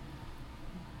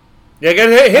 Yeah,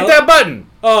 hit that button.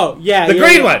 Oh, yeah. The yeah,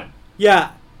 green yeah. one.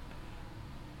 Yeah.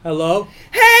 Hello?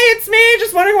 Hey, it's me.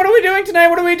 Just wondering, what are we doing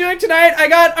tonight? I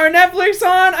got our Netflix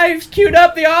on. I've queued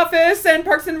up The Office and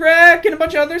Parks and Rec and a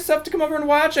bunch of other stuff to come over and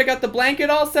watch. I got the blanket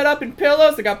all set up and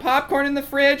pillows. I got popcorn in the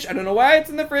fridge. I don't know why it's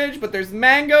in the fridge, but there's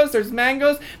mangoes.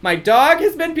 My dog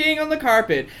has been peeing on the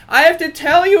carpet. I have to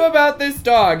tell you about this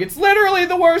dog. It's literally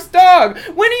the worst dog.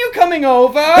 When are you coming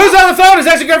over? Who's on the phone? Is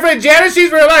that your girlfriend Janice?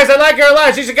 She's real nice. I like her a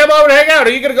lot. She should come over and hang out.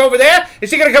 Are you going to go over there?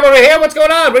 Is she going to come over here? What's going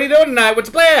on? What are you doing tonight? What's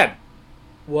the plan?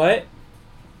 What?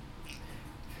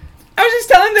 I was just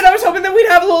telling that I was hoping that we'd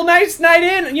have a little nice night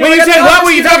in. When you said what?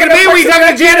 Were you talking to me? Were you talking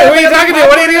to Janet? Who are you talking to?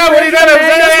 What are you doing? What are you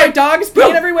doing? My dog is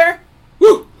peeing everywhere.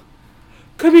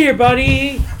 Come here,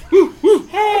 buddy.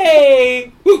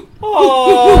 Hey.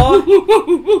 Oh.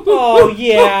 Oh,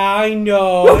 yeah, I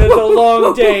know. It was a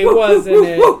long day, wasn't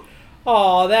it?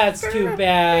 Oh, that's too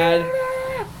bad.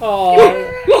 Oh,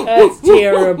 that's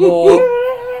terrible.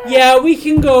 Yeah, we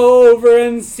can go over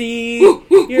and see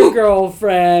your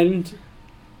girlfriend.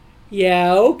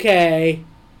 Yeah, okay.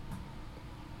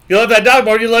 You love that dog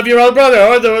more than you love your own brother,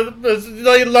 or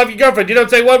you love your girlfriend. You don't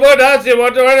say one word. You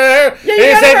want to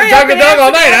you say talk to the dog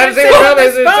all night. I don't say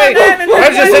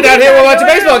I just sit down here and watch a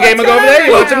baseball game and go over there.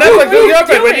 You watch some Netflix with your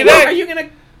girlfriend. What do you think? Are you gonna?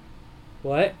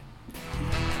 What?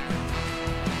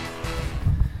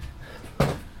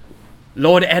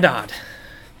 Lord Eddard.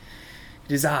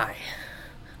 It is I,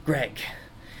 Greg.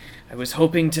 I was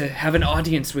hoping to have an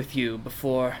audience with you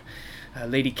before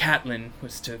Lady Catelyn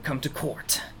was to come to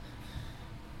court.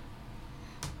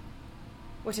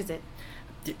 What is it?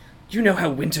 You know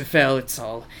how Winterfell, it's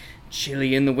all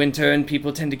chilly in the winter and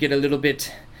people tend to get a little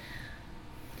bit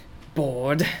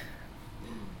bored.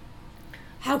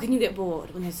 How can you get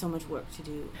bored when there's so much work to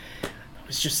do? I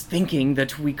was just thinking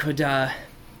that we could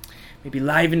maybe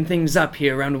liven things up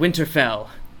here around Winterfell.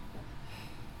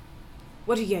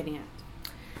 What are you getting at?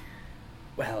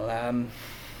 Well,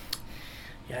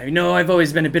 yeah, you know, I've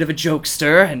always been a bit of a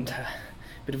jokester and a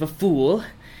bit of a fool. I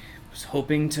was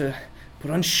hoping to put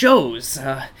on shows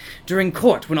during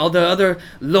court when all the other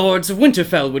lords of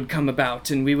Winterfell would come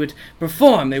about and we would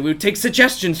perform. They would take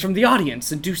suggestions from the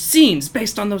audience and do scenes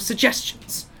based on those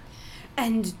suggestions.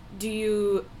 And do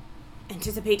you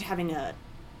anticipate having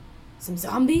some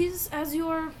zombies as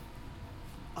your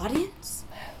audience?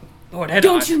 Lord Eddard.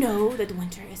 Don't you know that the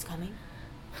winter is coming?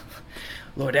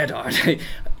 Lord Eddard,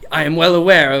 I am well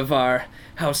aware of our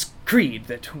house creed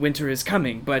that winter is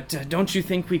coming, but don't you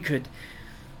think we could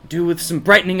do with some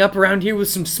brightening up around here with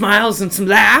some smiles and some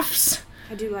laughs?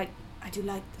 I do like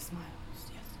the smiles,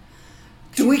 yes.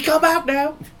 Do we come out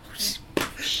now?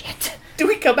 Shit. Do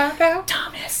we come out now?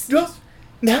 Thomas. No.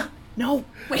 No,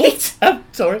 wait. I'm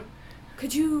sorry.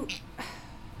 Could you...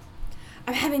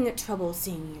 I'm having trouble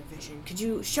seeing your vision. Could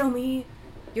you show me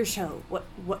your show? What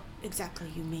exactly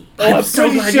you mean? Oh, I'm so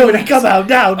pretty glad sure you we asked. come out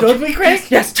now, don't we, Craig?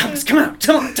 Yes, Thomas, come out.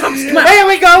 Thomas, come out. Here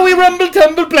we go, we rumble,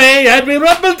 tumble, play, and we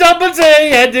rumble, tumble,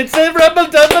 say, and it's a rumble,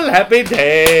 tumble, happy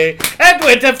day at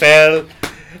Winterfell.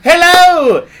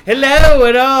 Hello,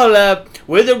 and all,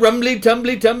 we're the rumbly,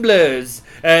 tumbly tumblers,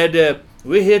 and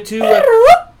we're here to,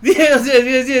 yes,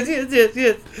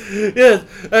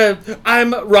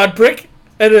 I'm Rodprick,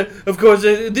 and, of course,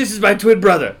 this is my twin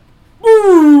brother.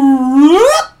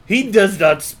 He does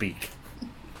not speak.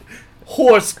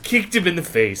 Horse kicked him in the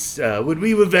face when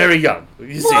we were very young,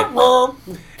 you see.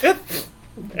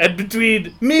 And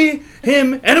between me,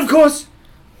 him, and of course,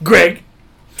 Greg,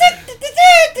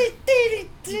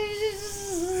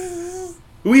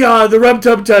 we are the Rum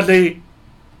Tum Tudley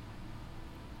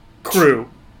crew.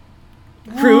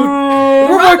 We're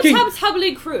working.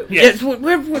 Tubbly crew. Yes,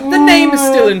 the name is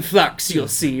still in flux, you'll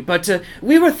see, but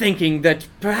we were thinking that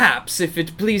perhaps, if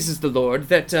it pleases the Lord,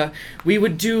 that we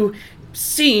would do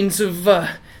scenes of,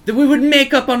 that we would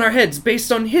make up on our heads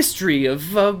based on history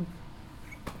of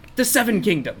the Seven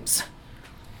Kingdoms.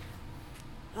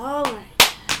 All right.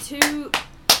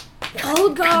 Oh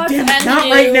God, Damn it, and not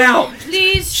you. right now.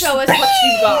 Please show us what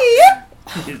you got.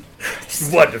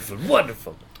 Wonderful,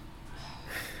 wonderful.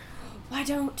 Why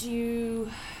don't you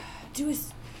do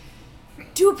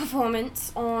a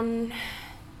performance on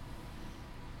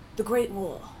the Great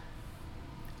Wall?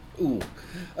 Ooh.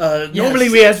 Normally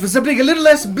we ask for something a little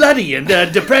less bloody and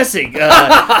depressing. We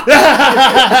like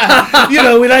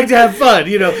to have fun,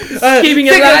 Keeping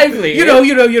it lively.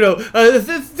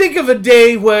 Think of a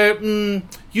day where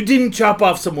you didn't chop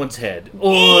off someone's head,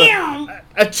 or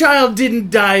a child didn't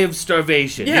die of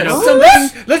starvation.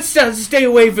 Yes. Let's stay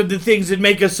away from the things that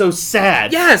make us so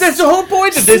sad. Yes. That's the whole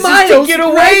point of this, Smiles, is to get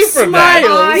away bright from that.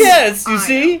 smiles. Yes, you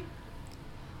see?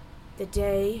 The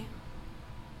day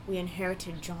we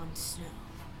inherited Jon Snow.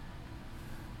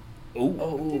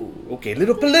 Oh, okay, a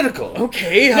little political.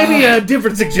 Okay. Maybe a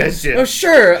different suggestion. Oh,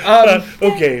 sure.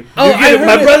 Okay. I heard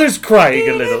My it. brother's crying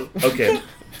a little. Okay.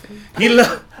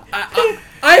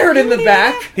 I heard in the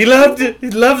back. He loved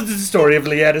the story of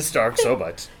Lyanna Stark so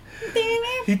much.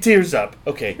 He tears up.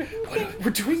 Okay. We're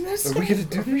doing this? Are we gonna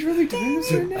do? Are we really doing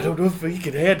this right now? I don't know if we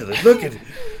can handle it. Look at it.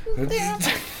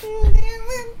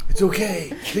 It's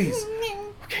okay. Please.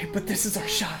 Okay, but this is our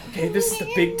shot, okay? This is the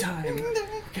big time.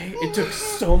 Okay, it took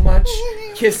so much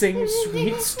kissing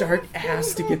sweet Stark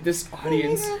ass to get this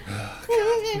audience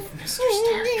with Mr.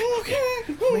 Stark. Okay.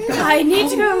 Oh my God. I need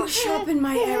to go sharpen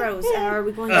my arrows. Are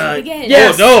we going to begin?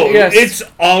 Yes. Oh no! yes. It's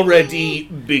already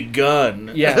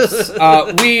begun. Yes.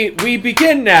 We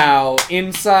begin now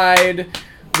inside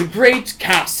the great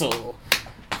castle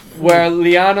where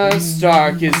Lyanna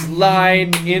Stark is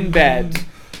lying in bed.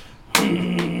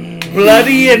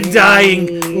 Bloody and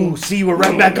dying. Ooh, see, we're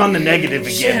right back on the negative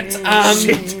again. Shit.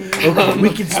 Shit. Okay, we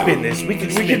can spin this. We can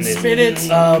spin this.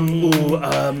 I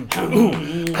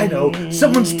know.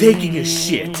 Someone's taking a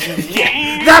shit.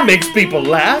 Yeah, that makes people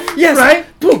laugh. Yes. Right?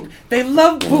 Poop. They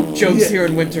love poop jokes here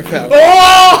in Winterfell.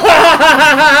 Oh!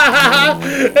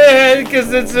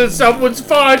 Because it's someone's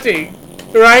farting.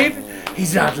 Right?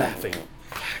 He's not laughing.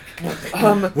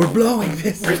 We're blowing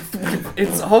this.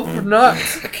 It's all for naught.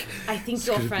 I think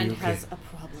your friend has a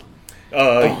problem.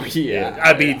 Yeah.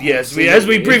 I mean, yes. As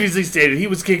we previously stated, he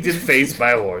was kicked in the face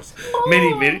by a horse.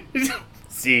 Many.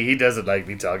 See, he doesn't like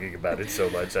me talking about it so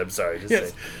much. I'm sorry to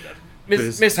say.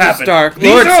 Mr. Happened. Stark. These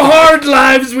Lord are hard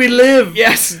lives we live.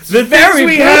 Yes. It's The very things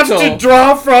we brutal. have to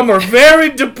draw from are very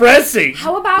depressing.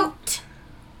 How about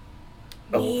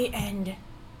me and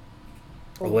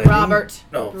Well, Robert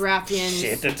no. Baratheon's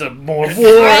Shit, it's a more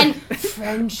war.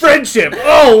 Friendship.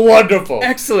 Oh, wonderful.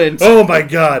 Excellent. Oh my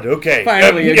God. Okay.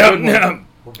 Finally, a good one.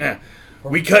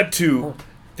 We cut to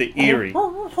the Eyrie.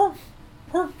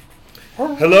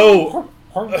 Hello.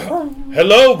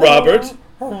 Hello, Robert.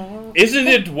 Isn't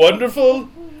it wonderful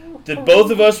that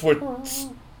both of us were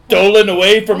stolen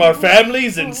away from our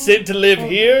families and sent to live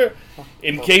here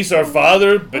in case our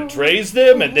father betrays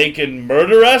them and they can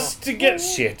murder us to get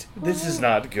shit? This is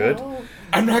not good.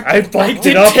 I'm not. I fucked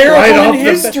did it up terrible right in off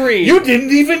history. You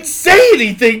didn't even say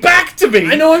anything back to me.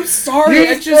 I know. I'm sorry. You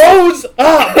I just froze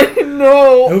up.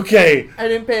 no. Okay. I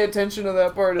didn't pay attention to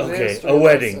that part of the Okay. history. A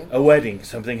wedding. A wedding.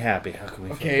 Something happy. How can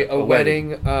we? Okay, feel? a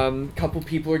wedding. Couple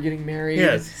people are getting married.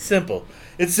 Yeah, it's simple.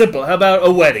 It's simple. How about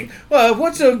a wedding? Well,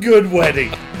 what's a good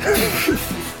wedding?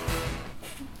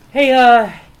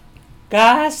 Hey,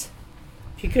 guys,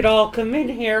 if you could all come in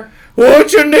here.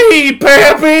 What you need,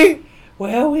 Pappy?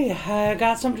 Well, we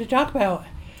got something to talk about.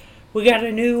 We got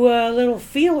a new little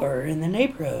feeler in the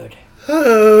neighborhood.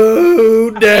 Oh,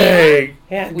 dang.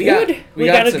 Yeah, We good. got- we we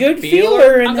got got a some good feeler?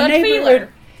 feeler in A the good neighborhood. feeler.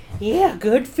 Yeah,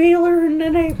 good feeler in the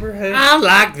neighborhood. I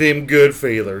like them good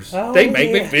feelers. Oh, They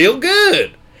make me yeah. feel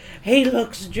good. He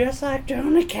looks just like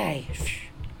Johnny Cash.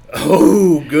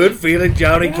 Oh, good feeling,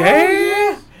 Johnny Oh,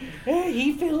 Cash. yeah,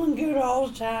 he feeling good all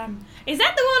the time. Is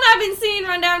that the one I've been seeing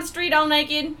run down the street all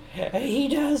naked? He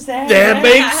does that. That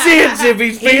makes sense. If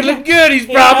he's feeling good, he's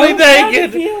He probably knows how to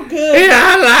thinking. feel good. Yeah,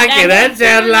 I like it. That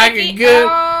sounds like a good.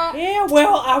 Yeah,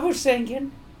 well, I was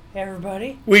thinking,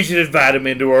 everybody, We should invite him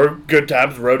into our Good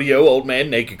Times Rodeo Old Man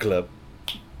Naked Club.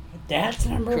 that's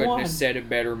number Couldn't one. have said it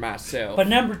better myself. But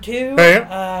number two,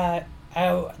 Yeah.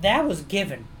 that was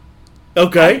given.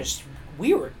 Okay.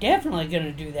 We were definitely going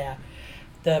to do that.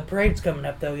 The parade's coming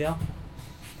up, though, y'all.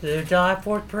 The July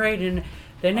 4th parade, and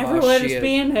they never Oh, let shit. us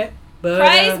be in it. But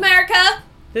Praise America!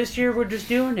 this year we're just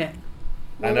doing it.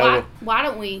 Well, I know. why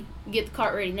don't we get the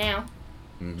cart ready now?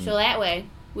 Mhm. So that way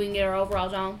we can get our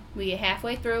overalls on. We get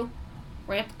halfway through,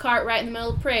 ramp the cart right in the middle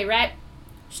of the parade, right?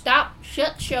 Stop,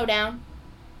 shut the show down,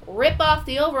 rip off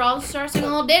the overalls, start singing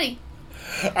a little ditty.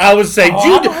 I was saying, Oh,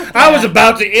 Jude, I like I was that.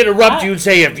 about to interrupt you and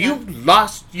say, have you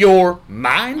lost your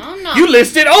mind? I'm not. You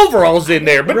listed overalls in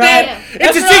there, but Right. then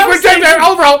That's it's a what I was secret take that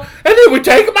thinking. overall, and then we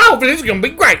take them off, and it's going to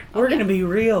be great. We're going to be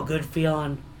real good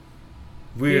feeling.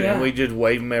 Yeah. We just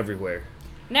wave them everywhere.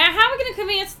 Now, how are we going to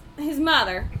convince his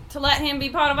mother to let him be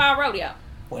part of our rodeo?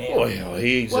 Well, Well,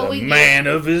 he's Well, a we- man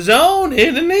of his own,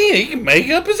 isn't he? He can make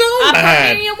up his own I'm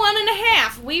putting mind. you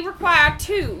 1.5. We require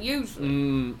 2, usually.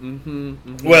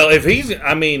 Well, if he's,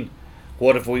 I mean,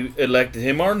 what if we elected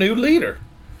him our new leader?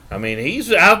 I mean,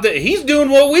 he's out there, he's doing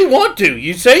what we want to,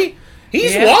 you see?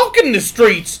 He's Yeah. walking the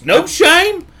streets, no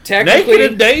shame. Technically- Naked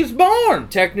and days born.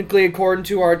 Technically, according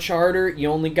to our charter, you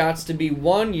only got to be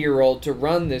 1 year old to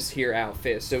run this here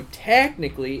outfit. So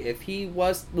technically, if he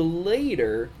was the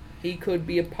leader, he could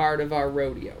be a part of our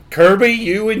rodeo. Kirby,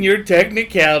 you and your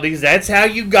technicalities, that's how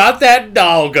you got that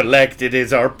dog elected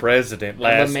as our president I'm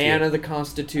last a man year. of the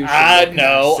Constitution. I what can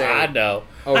know, say? I know.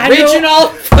 Original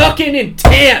fucking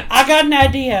intent. I got an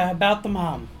idea about the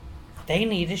mom. They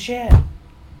need a shed.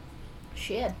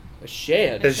 Shed. A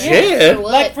shed. A shed? For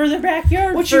what? Like for their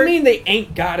backyard. What for- you mean they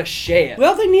ain't got a shed?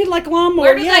 Well, they need like a lawnmower.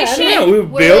 Where do yeah, they I don't shed? Yeah, know. we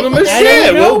Where build they them a put that? I don't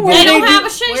shed. know We'll- where They don't do- have a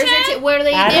shed. Where do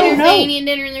they I eat don't dinner? know. They ain't eating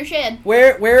dinner in their shed.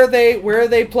 Where are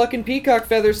they plucking peacock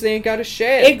feathers? They ain't got a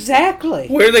shed. Exactly.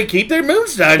 Where they keep their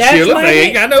moonshine That's shield if why they they-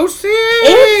 ain't got no shed.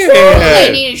 They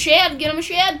need a shed. Get them a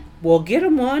shed. We'll get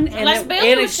them one, and let's build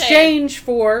in them a shed. exchange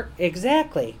for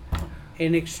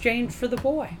in exchange for the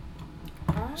boy.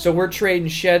 So we're trading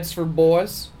sheds for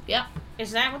boys. Yep.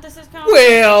 Is that what this is called?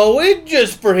 Well, it's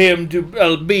just for him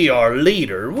to be our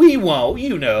leader. We won't,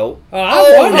 you know. I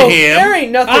Own want him. There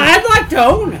ain't nothing. I'd like to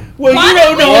own him. Well, Why you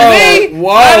don't don't own we- me.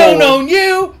 Whoa. I don't own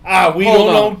you. We Hold don't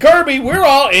on. own Kirby. We're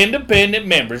all independent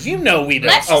members. You know we don't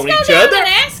Let's just own go each down other. and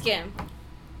ask him.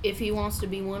 If he wants to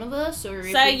be one of us, or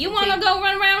if So we you can want to take- go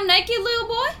run around naked, little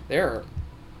boy? There.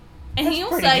 And he'll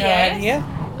Pretty say good yes. idea.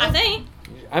 I think.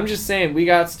 I'm just saying we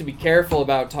got to be careful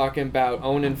about talking about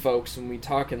owning folks when we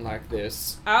talking like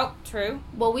this. Oh, true.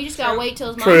 Well, we just gotta wait till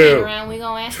his mom True. get around. We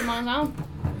gonna ask him on his own.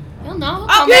 He'll know.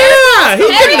 Oh, Yeah, he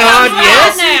There he can nod comes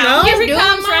yes. right you now. know. Here he Doing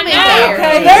comes right mommy now. there.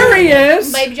 Okay, there he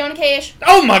is. Baby Johnny Cash.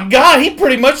 Oh my God, he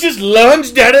pretty much just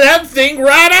lunged out of that thing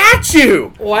right at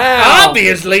you. Wow.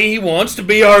 Obviously, he wants to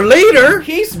be our leader.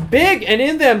 He's big and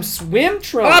in them swim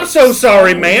trunks. I'm so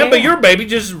sorry, Oh, man, but yeah. your baby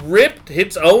just ripped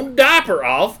its own diaper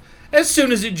off as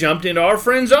soon as it jumped into our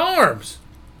friend's arms.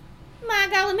 My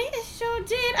golly, me sure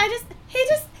did. He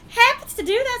just happens to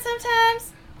do that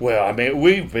sometimes. Well, I mean,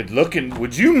 we've been looking.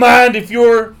 Would you mind if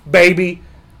your baby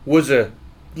was a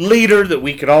leader that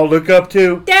we could all look up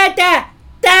to? Dada,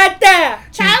 Dada,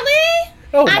 Charlie?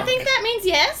 Oh I my think that means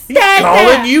yes. He's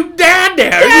calling you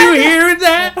Dada. Are you hearing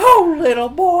that? Oh, little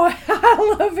boy,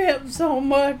 I love him so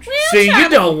much. See, you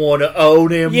don't want to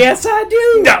own him. Yes, I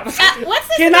do. No. What's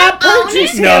this Can I about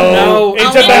purchase owning? him? No, No.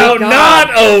 it's Oh, about God.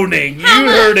 not owning. You How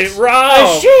heard much? it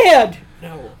wrong. A shed,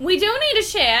 We do need a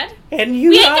shed. and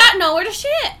you We ain't got nowhere to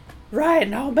shit. right,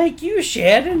 and I'll make you a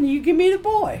shed, and you give me the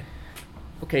boy.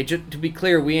 Okay, to be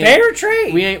clear, we Fair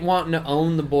trade. ain't wanting to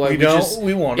own the boy. We just, don't.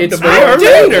 We want him it's to be I our do.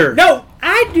 leader. No,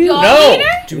 I do. Y'all No, leader?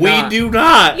 Do we not. do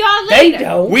not. Y'all They leader.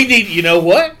 don't. We need. You know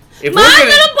what? If My we're gonna,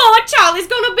 little boy Charlie's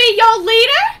gonna be your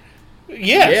leader.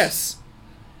 yes,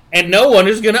 and no one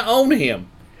is going to own him.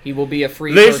 He will be a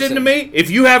free Listen person. to me. If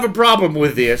you have a problem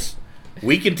with this,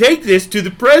 we can take this to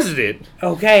the president.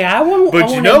 Okay, I won't. But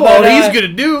own you know, it, all but, he's going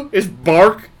to do is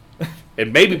bark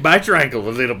and maybe bite your ankle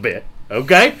a little bit.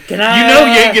 Okay? Can you I, know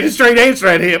you ain't get a straight answer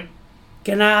at him.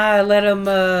 Can I let him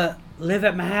live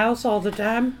at my house all the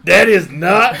time? That is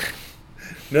not.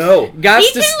 No. Gots He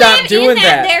to can stop live doing in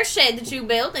that that. there shed that you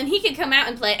built, and he can come out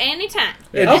and play anytime.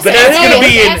 But Okay. that's going to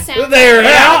be That in sounds their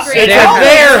like house. great. It's Yeah. at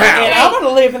their And house. I'm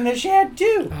gonna live in the shed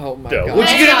too. Oh my No. god.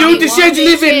 What you That's going to do with the not shed you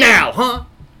one live in shed. now, huh?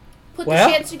 Put Well,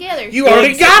 the sheds together. You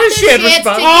already Put got a the shed sheds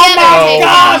responsible. together, Oh my take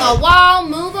God. down the wall,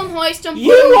 move them, hoist them, put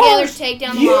You them are, together, take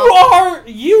down the you wall.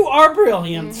 you are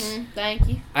brilliant. Thank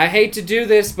you. I hate to do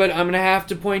this, but I'm going to have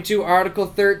to point to Article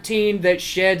 13 that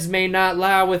sheds may not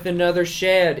lie with another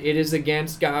shed. It is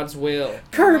against God's will.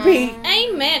 Kirby,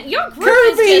 Amen. Your group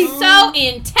Kirby. is just so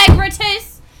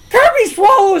integritous. Kirby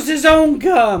swallows his own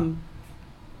gum.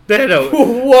 They don't.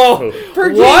 Whoa.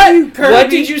 Forgive What? you, Kirby. What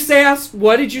did you say?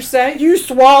 What did you say? You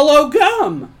swallow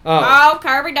gum. Oh. Oh,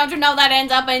 Kirby, don't you know that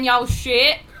ends up in your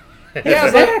shit? Yeah,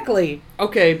 Exactly.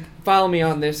 Okay, follow me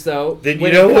on this, though. Then you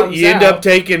When know it what? comes You end out- up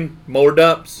taking more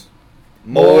dumps.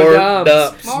 More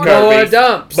dumps. More More dumps.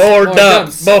 dumps. More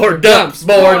dumps. More dumps.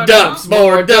 More dumps.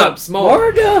 More dumps.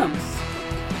 More dumps.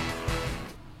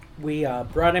 We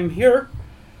brought him here.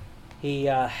 He,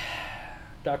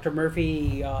 Dr.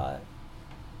 Murphy,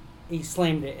 he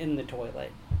slammed it in the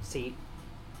toilet seat.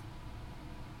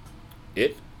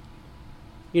 It?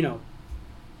 You know.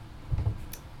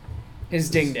 His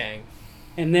ding dang.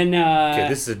 And then, Okay,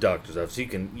 this is a doctor's office. You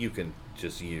can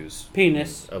just use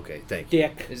penis, Okay, thank you.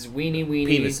 dick, His weenie weenie.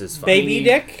 Penis is fine. baby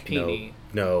dick. Peenie.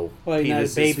 No. Well, he's not a Penis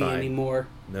is baby fine. anymore.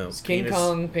 No. It's King penis,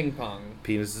 Kong ping pong.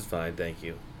 Penis is fine, thank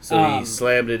you. So he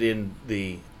slammed it in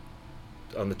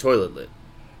on the toilet lid.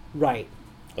 Right.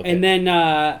 Okay. And then,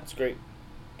 That's great.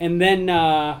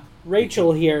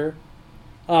 Rachel here,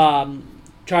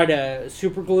 tried to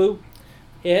super glue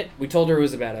it. We told her it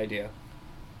was a bad idea.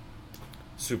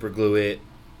 Super glue it.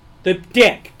 The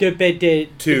dick, the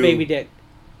baby dick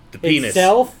The penis.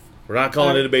 itself. We're not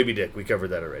calling it a baby dick. We covered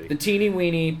that already. The teeny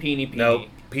weeny peeny peeny. No,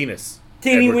 penis.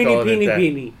 Teeny And we're weeny calling it peeny that.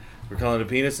 peeny. We're calling it a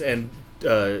penis and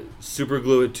super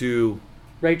glue it to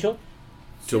Rachel?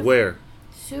 where?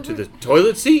 Super. To the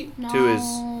toilet seat? no. To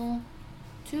his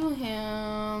To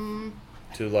him.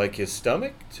 to like his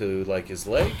stomach? To like his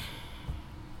leg?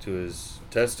 To his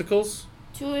testicles?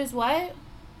 To his what?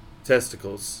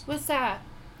 Testicles. What's that?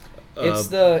 It's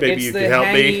the baby, it's you the can help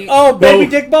hangy me. Oh, baby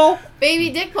Whoa. dick ball? Baby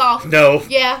dick ball. No.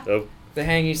 Yeah. Oh, the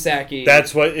hangy sacky.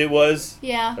 that's what it was.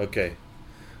 Yeah. Okay,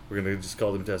 we're gonna just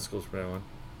call them testicles from now on.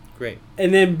 Great.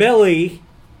 And then Billy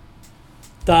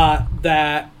thought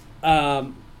that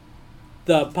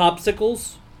the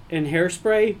popsicles and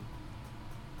hairspray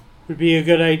would be a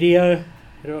good idea.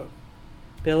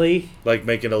 Billy? Like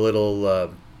making a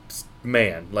little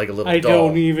man, like a little I doll.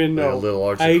 don't even Like know. a little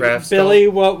Archie Crafts Billy,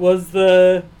 doll. what was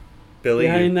the Billy,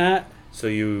 behind you, that? so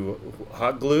you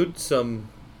hot glued some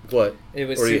what? It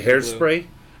was Or you super glue. hairspray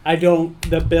I don't.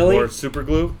 The Billy. or super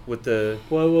glue with the.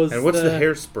 What was? And what's the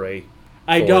hairspray?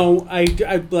 I for? don't. I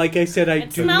like I said. I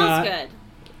It do smells not. good.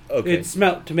 Okay. It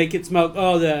smelled to make it smell.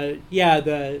 Oh,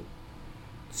 the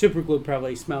super glue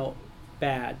probably smelled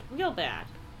bad. Real bad.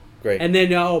 Great. And then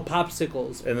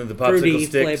popsicles. And then the fruity popsicle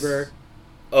sticks. flavor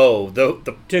Oh,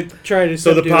 the to try to.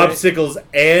 so the subdue it. popsicles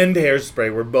and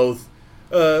hairspray were both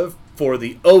for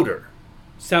the odor.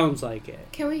 Sounds like it.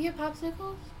 Can we get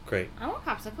popsicles? Great. I want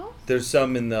popsicles. There's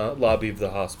some in the lobby of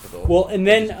the hospital. Well, and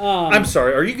then I'm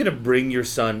sorry. Are you going to bring your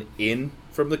son in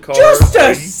from the car? Just Are a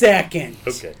you- second.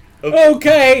 Okay. Okay.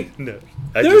 Okay. No.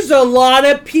 There's a lot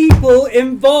of people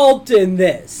involved in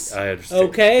this. I understand.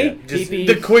 Okay. Yeah, just PP.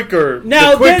 the quicker,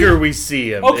 Now the quicker then- we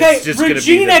see him. Okay, it's just gonna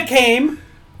Regina be came.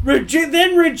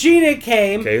 Then Regina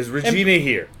came. Okay, is Regina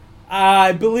here?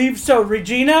 I believe so.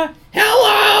 Regina.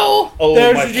 Hello. Oh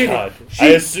There's my Regina. god!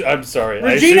 She- I'm sorry.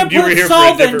 Regina I assumed you were put here for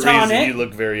a different solvent on reason. it. You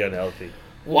look very unhealthy.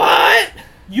 What?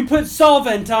 You put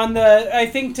solvent on I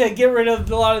think to get rid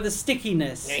of a lot of the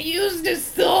stickiness. I used a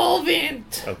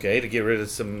solvent. Okay, to get rid of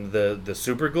some of the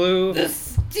super glue. The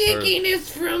stickiness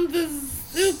from the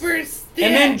super stick.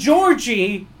 And then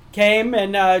Georgie came,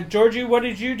 and Georgie, what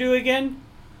did you do again?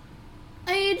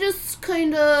 I just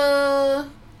kind of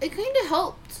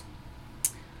helped.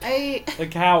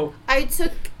 Like how? I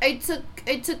took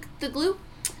the glue,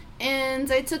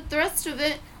 and I took the rest of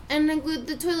it, and I glued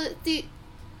the toilet seat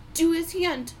to his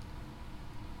hand.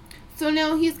 So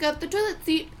now he's got the toilet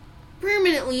seat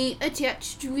permanently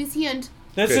attached to his hand.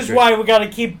 This Okay, is great. why we gotta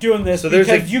keep doing this. So there's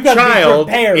a because you gotta child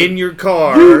be prepared. in your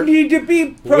car You need to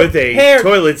be with a prepared.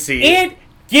 toilet seat. It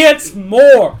gets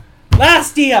more.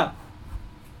 Lastia.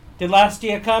 Did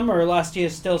Lastia come, or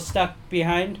Lastia still stuck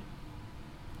behind?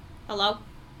 Hello?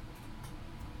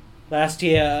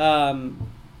 Lastia,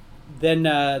 then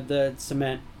the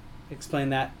cement. Explain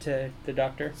that to the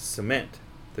doctor. Cement.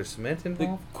 There's cement The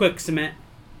involved? quick cement.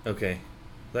 Okay.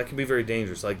 That can be very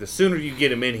dangerous. Like, the sooner you get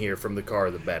him in here from the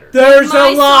car, the better. There's My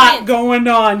a lot science. going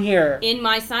on here. In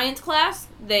my science class,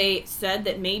 they said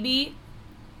that maybe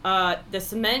the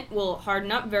cement will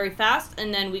harden up very fast,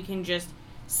 and then we can just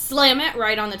slam it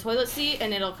right on the toilet seat,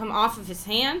 and it'll come off of his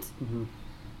hand. Mhm.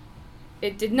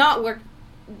 It did not work.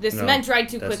 The No, cement dried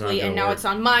too that's quickly, not and gonna now work. it's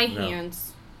on my No.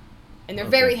 hands. And they're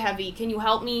Okay. very heavy. Can you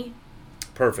help me?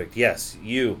 Perfect. Yes,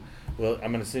 you. Well,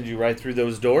 I'm going to send you right through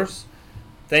those doors.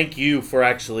 Thank you for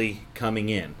actually coming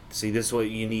in. See, this is what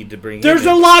you need to bring There's in.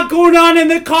 a lot going on in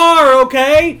the car,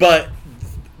 okay? But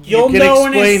you You'll can know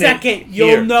in a explain it second. here.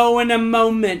 You'll know in a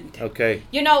moment. Okay.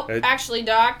 You know, It- actually,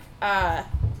 Doc,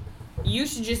 you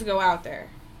should just go out there.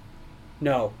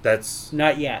 No, That's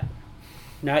not yet.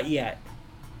 Not yet.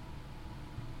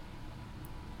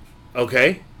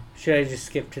 okay. Should I just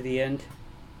skip to the end?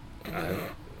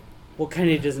 Well, kind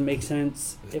of doesn't make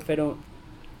sense if I don't.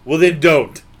 Well, then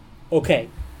don't. Okay.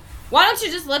 Why don't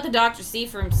you just let the doctor see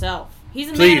for himself? He's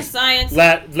a man of Please. science.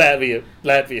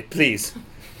 Latvia, please.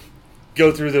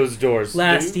 Go through those doors.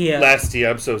 Lastia.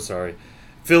 I'm so sorry.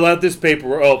 Fill out this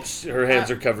paperwork. Oh, her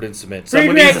hands are covered in cement.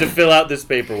 Someone Friedrich. needs to fill out this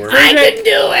paperwork. I can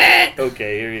do it.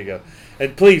 Okay, here you go.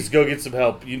 And please go get some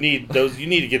help. You need those. You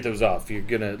need to get those off. You're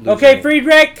gonna lose. Okay, your-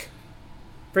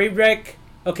 Friedrich.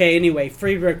 Okay, anyway,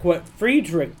 Friedrich, what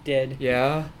Friedrich did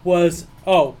Yeah. was...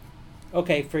 Oh,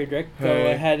 okay, Friedrich, go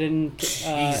Hey. ahead and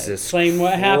Jesus explain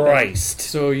what happened. Christ.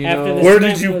 So, you After know. this- Where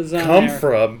cement did you was on come there.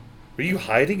 from? Were you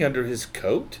hiding under his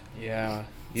coat? Yeah.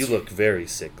 You look very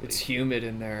sickly. It's humid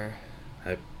in there.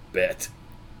 I bet.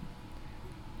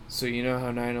 So, you know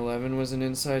how 9/11 was an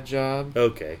inside job?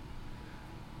 Okay.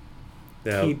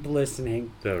 Now, Keep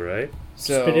listening. is that right?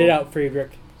 So, Spit it out,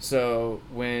 Friedrich. So,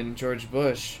 when George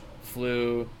Bush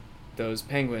flew those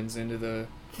penguins into the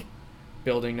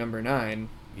building number 9,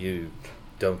 You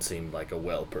don't seem like a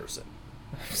well person.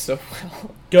 so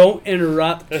well, Don't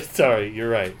interrupt. Sorry, you're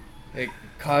right. it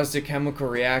caused a chemical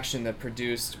reaction that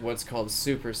produced what's called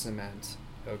super cement.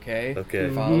 Okay? Okay.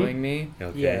 Mhm. Following me?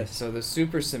 Okay. Yes. So the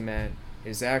super cement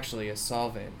is actually a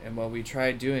solvent, and what we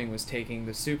tried doing was taking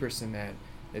the super cement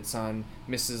that's on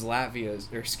Mrs.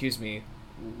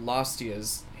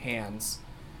 Lastia's hands,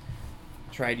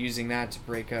 tried using that to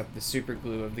break up the super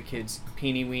glue of the kid's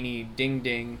peeny weeny ding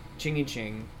ding chingy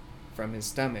ching from his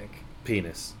stomach.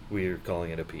 Penis. We're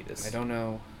calling it a penis. I don't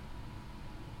know.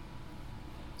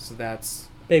 So that's...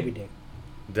 Baby dick.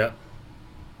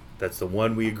 That's the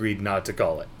one we agreed not to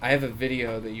call it. I have a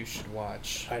video that you should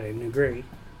watch. I didn't agree.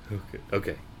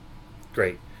 Okay.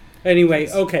 Great. Anyway,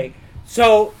 okay.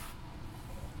 So,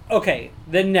 okay,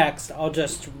 then next,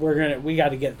 we got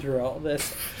to get through all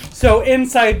this. So,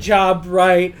 inside job,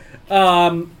 right?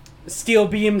 Steel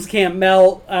beams can't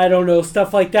melt, I don't know,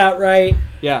 stuff like that, right?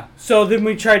 Yeah. So then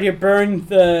we try to burn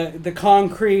the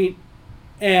concrete,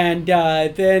 and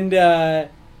then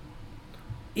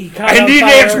he caught And on then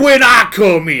that's fire. when I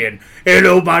come in.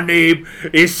 Hello, my name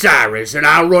is Cyrus, and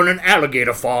I run an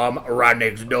alligator farm right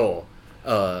next door.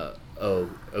 Oh,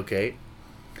 okay.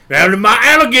 Now, my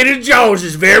alligator jaws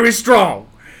is very strong,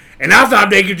 and I thought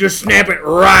they could just snap it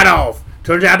right off.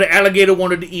 Turns out the alligator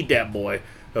wanted to eat that boy.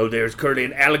 So there's currently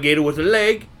an alligator with a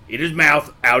leg in his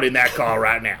mouth out in that car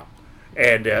right now.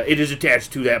 And it is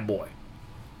attached to that boy.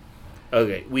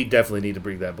 Okay, we definitely need to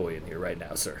bring that boy in here right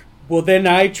now, sir. Well, then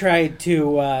I tried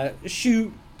to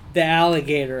shoot the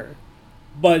alligator,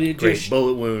 but it Great just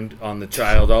bullet wound on the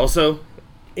child also.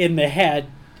 in the head.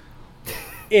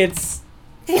 That's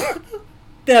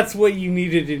what you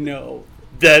needed to know.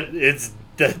 That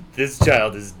this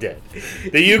child is dead.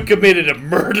 That you committed a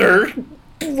murder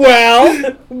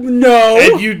Well, no.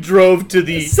 and you drove to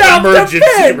the Self-defense!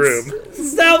 emergency room.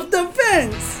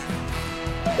 Self-defense.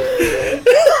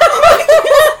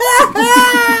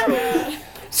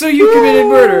 So you committed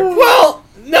murder. Well,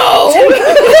 no.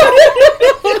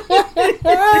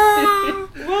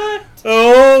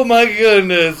 Oh my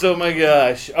goodness! Oh my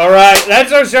gosh! All right,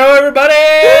 that's our show, everybody.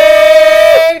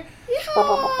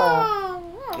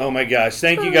 Oh my gosh!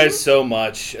 Thank you guys so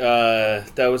much.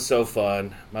 That was so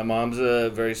fun. My mom's a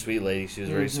very sweet lady. She was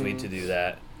very sweet to do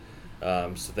that.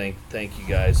 So thank you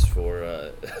guys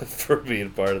for for being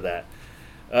a part of that.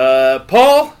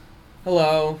 Paul,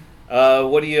 Hello.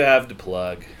 what do you have to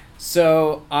plug?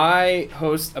 So I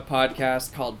host a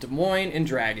podcast called Des Moines and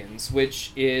Dragons,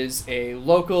 which is a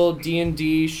local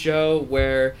D&D show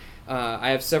where I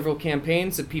have several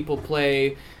campaigns that people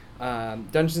play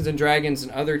Dungeons and Dragons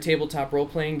and other tabletop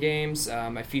role-playing games.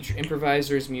 I feature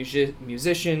improvisers,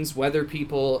 musicians, weather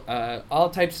people, all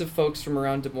types of folks from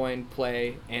around Des Moines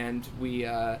play, and we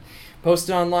post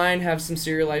it online, have some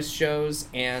serialized shows,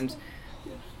 and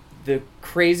the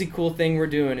crazy cool thing we're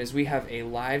doing is we have a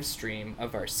live stream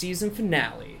of our season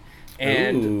finale.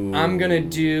 And Ooh. I'm going to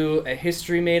do a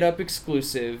History Made Up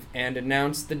exclusive and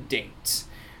announce the date.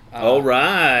 All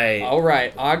right.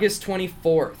 August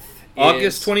 24th.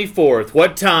 August 24th.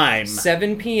 What time?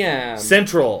 7 p.m.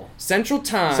 Central. Central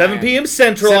Time. 7 p.m.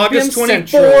 Central, 7 August p.m. 24th.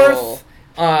 Central.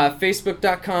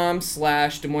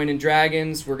 Facebook.com/Des Moines and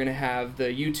Dragons. We're going to have the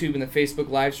YouTube and the Facebook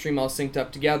live stream all synced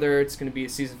up together. It's going to be a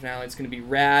season finale. It's going to be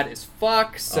rad as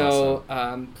fuck. So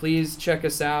please check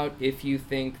us out if you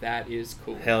think that is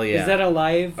cool. Hell yeah. Is that a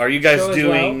live Are you guys show as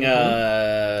doing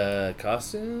well?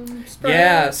 costumes?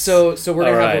 Yeah, perhaps? so we're going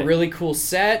to have Alright. a really cool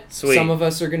set. Sweet. Some of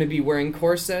us are going to be wearing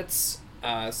corsets.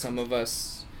 Some of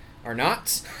us are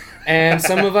not. And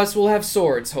some of us will have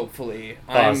swords, hopefully.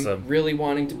 Awesome. I'm really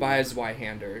wanting to buy a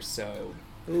Zweihander, so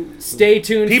stay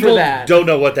tuned People for that. don't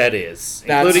know what that is,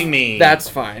 including me. That's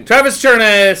fine. Travis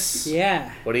Chernus.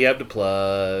 Yeah. What do you have to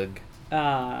plug?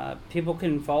 People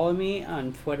can follow me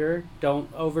on Twitter. Don't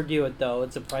overdo it, though.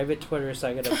 It's a private Twitter, so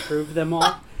I gotta approve them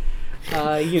all.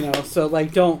 So,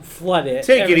 don't flood it.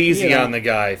 Take it easy on the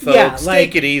guy, folks. Yeah,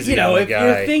 Take it easy on the if guy.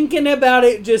 you're thinking about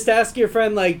it, just ask your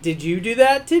friend, did you do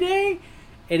that today?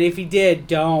 And if he did,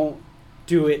 don't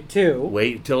do it too.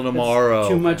 Wait till tomorrow. It's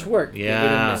too much work.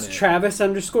 Yeah. It's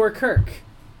Travis_Kirk.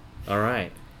 All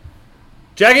right.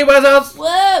 Jackie Wessels,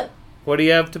 Whoa! what do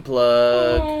you have to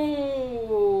plug?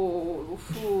 Oh,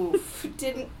 oof,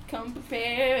 didn't come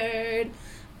prepared.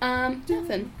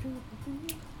 Nothing.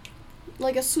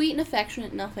 Like a sweet and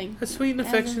affectionate nothing. A sweet and As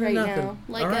of affectionate right nothing.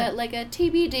 now. All right. Like a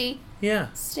TBD. Yeah,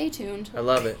 Stay tuned. I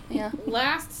love it. Yeah.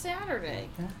 Last Saturday.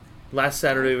 Last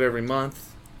Saturday of every month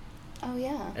Oh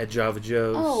yeah. at Java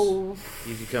Joe's. Oh,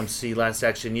 You can come see Last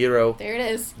Action Gyro. there it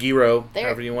is. Gyro, There.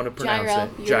 however you want to pronounce Gyro.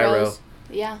 it. Gyro. Euros.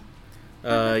 Yeah.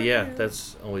 Yeah,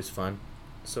 that's always fun.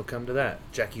 So come to that.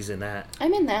 Jackie's in that.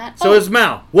 I'm in that. So is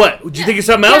Mal. What? Did you think of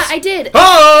something Yeah, else? I did.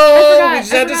 Oh! We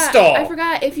just had to stall. I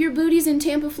forgot. If your booty's in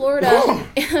Tampa, Florida,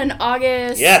 in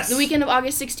August, Yes. the weekend of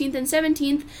August 16th and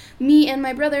 17th, me and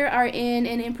my brother are in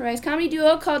an improvised comedy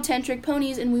duo called Tantric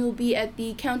Ponies, and we will be at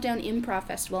the Countdown Improv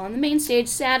Festival on the main stage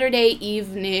Saturday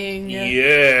evening.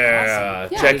 Yeah.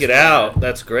 Awesome. Yeah, Check just it go out.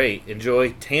 That's great.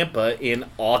 Enjoy Tampa in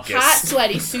August. Hot,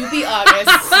 sweaty, soupy August.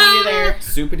 See you there.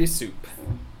 Soupity soup.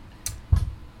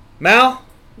 Mal,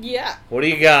 Yeah. what do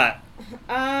you got?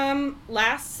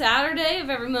 Last Saturday of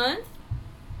every month.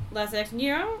 Last Action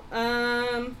Hero.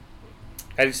 How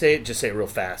do you say it? Just say it real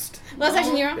fast. Last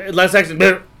Action Hero. Last Action.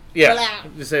 Yeah. Blah.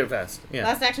 Just say it fast. Yeah.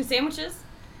 Last Action Sandwiches.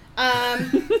 Last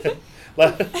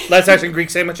Action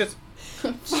Greek sandwiches.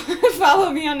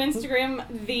 Follow me on Instagram,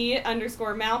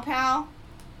 _Malpal.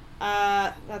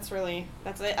 That's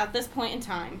it at this point in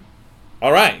time.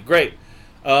 All right, great.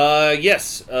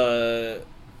 Yes,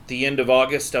 the end of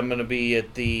August, I'm probably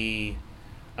going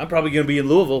to be in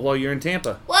Louisville while you're in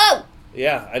Tampa. Whoa!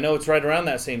 Yeah, I know it's right around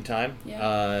that same time.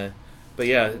 Yeah. But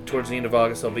yeah, towards the end of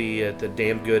August, I'll be at the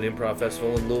Damn Good Improv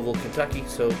Festival in Louisville, Kentucky.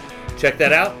 So check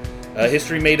that out.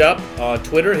 History Made Up on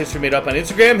Twitter, History Made Up on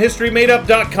Instagram,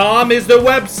 HistoryMadeUp.com is the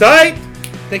website.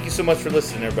 Thank you so much for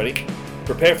listening, everybody.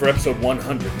 Prepare for episode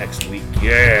 100 next week.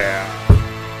 Yeah.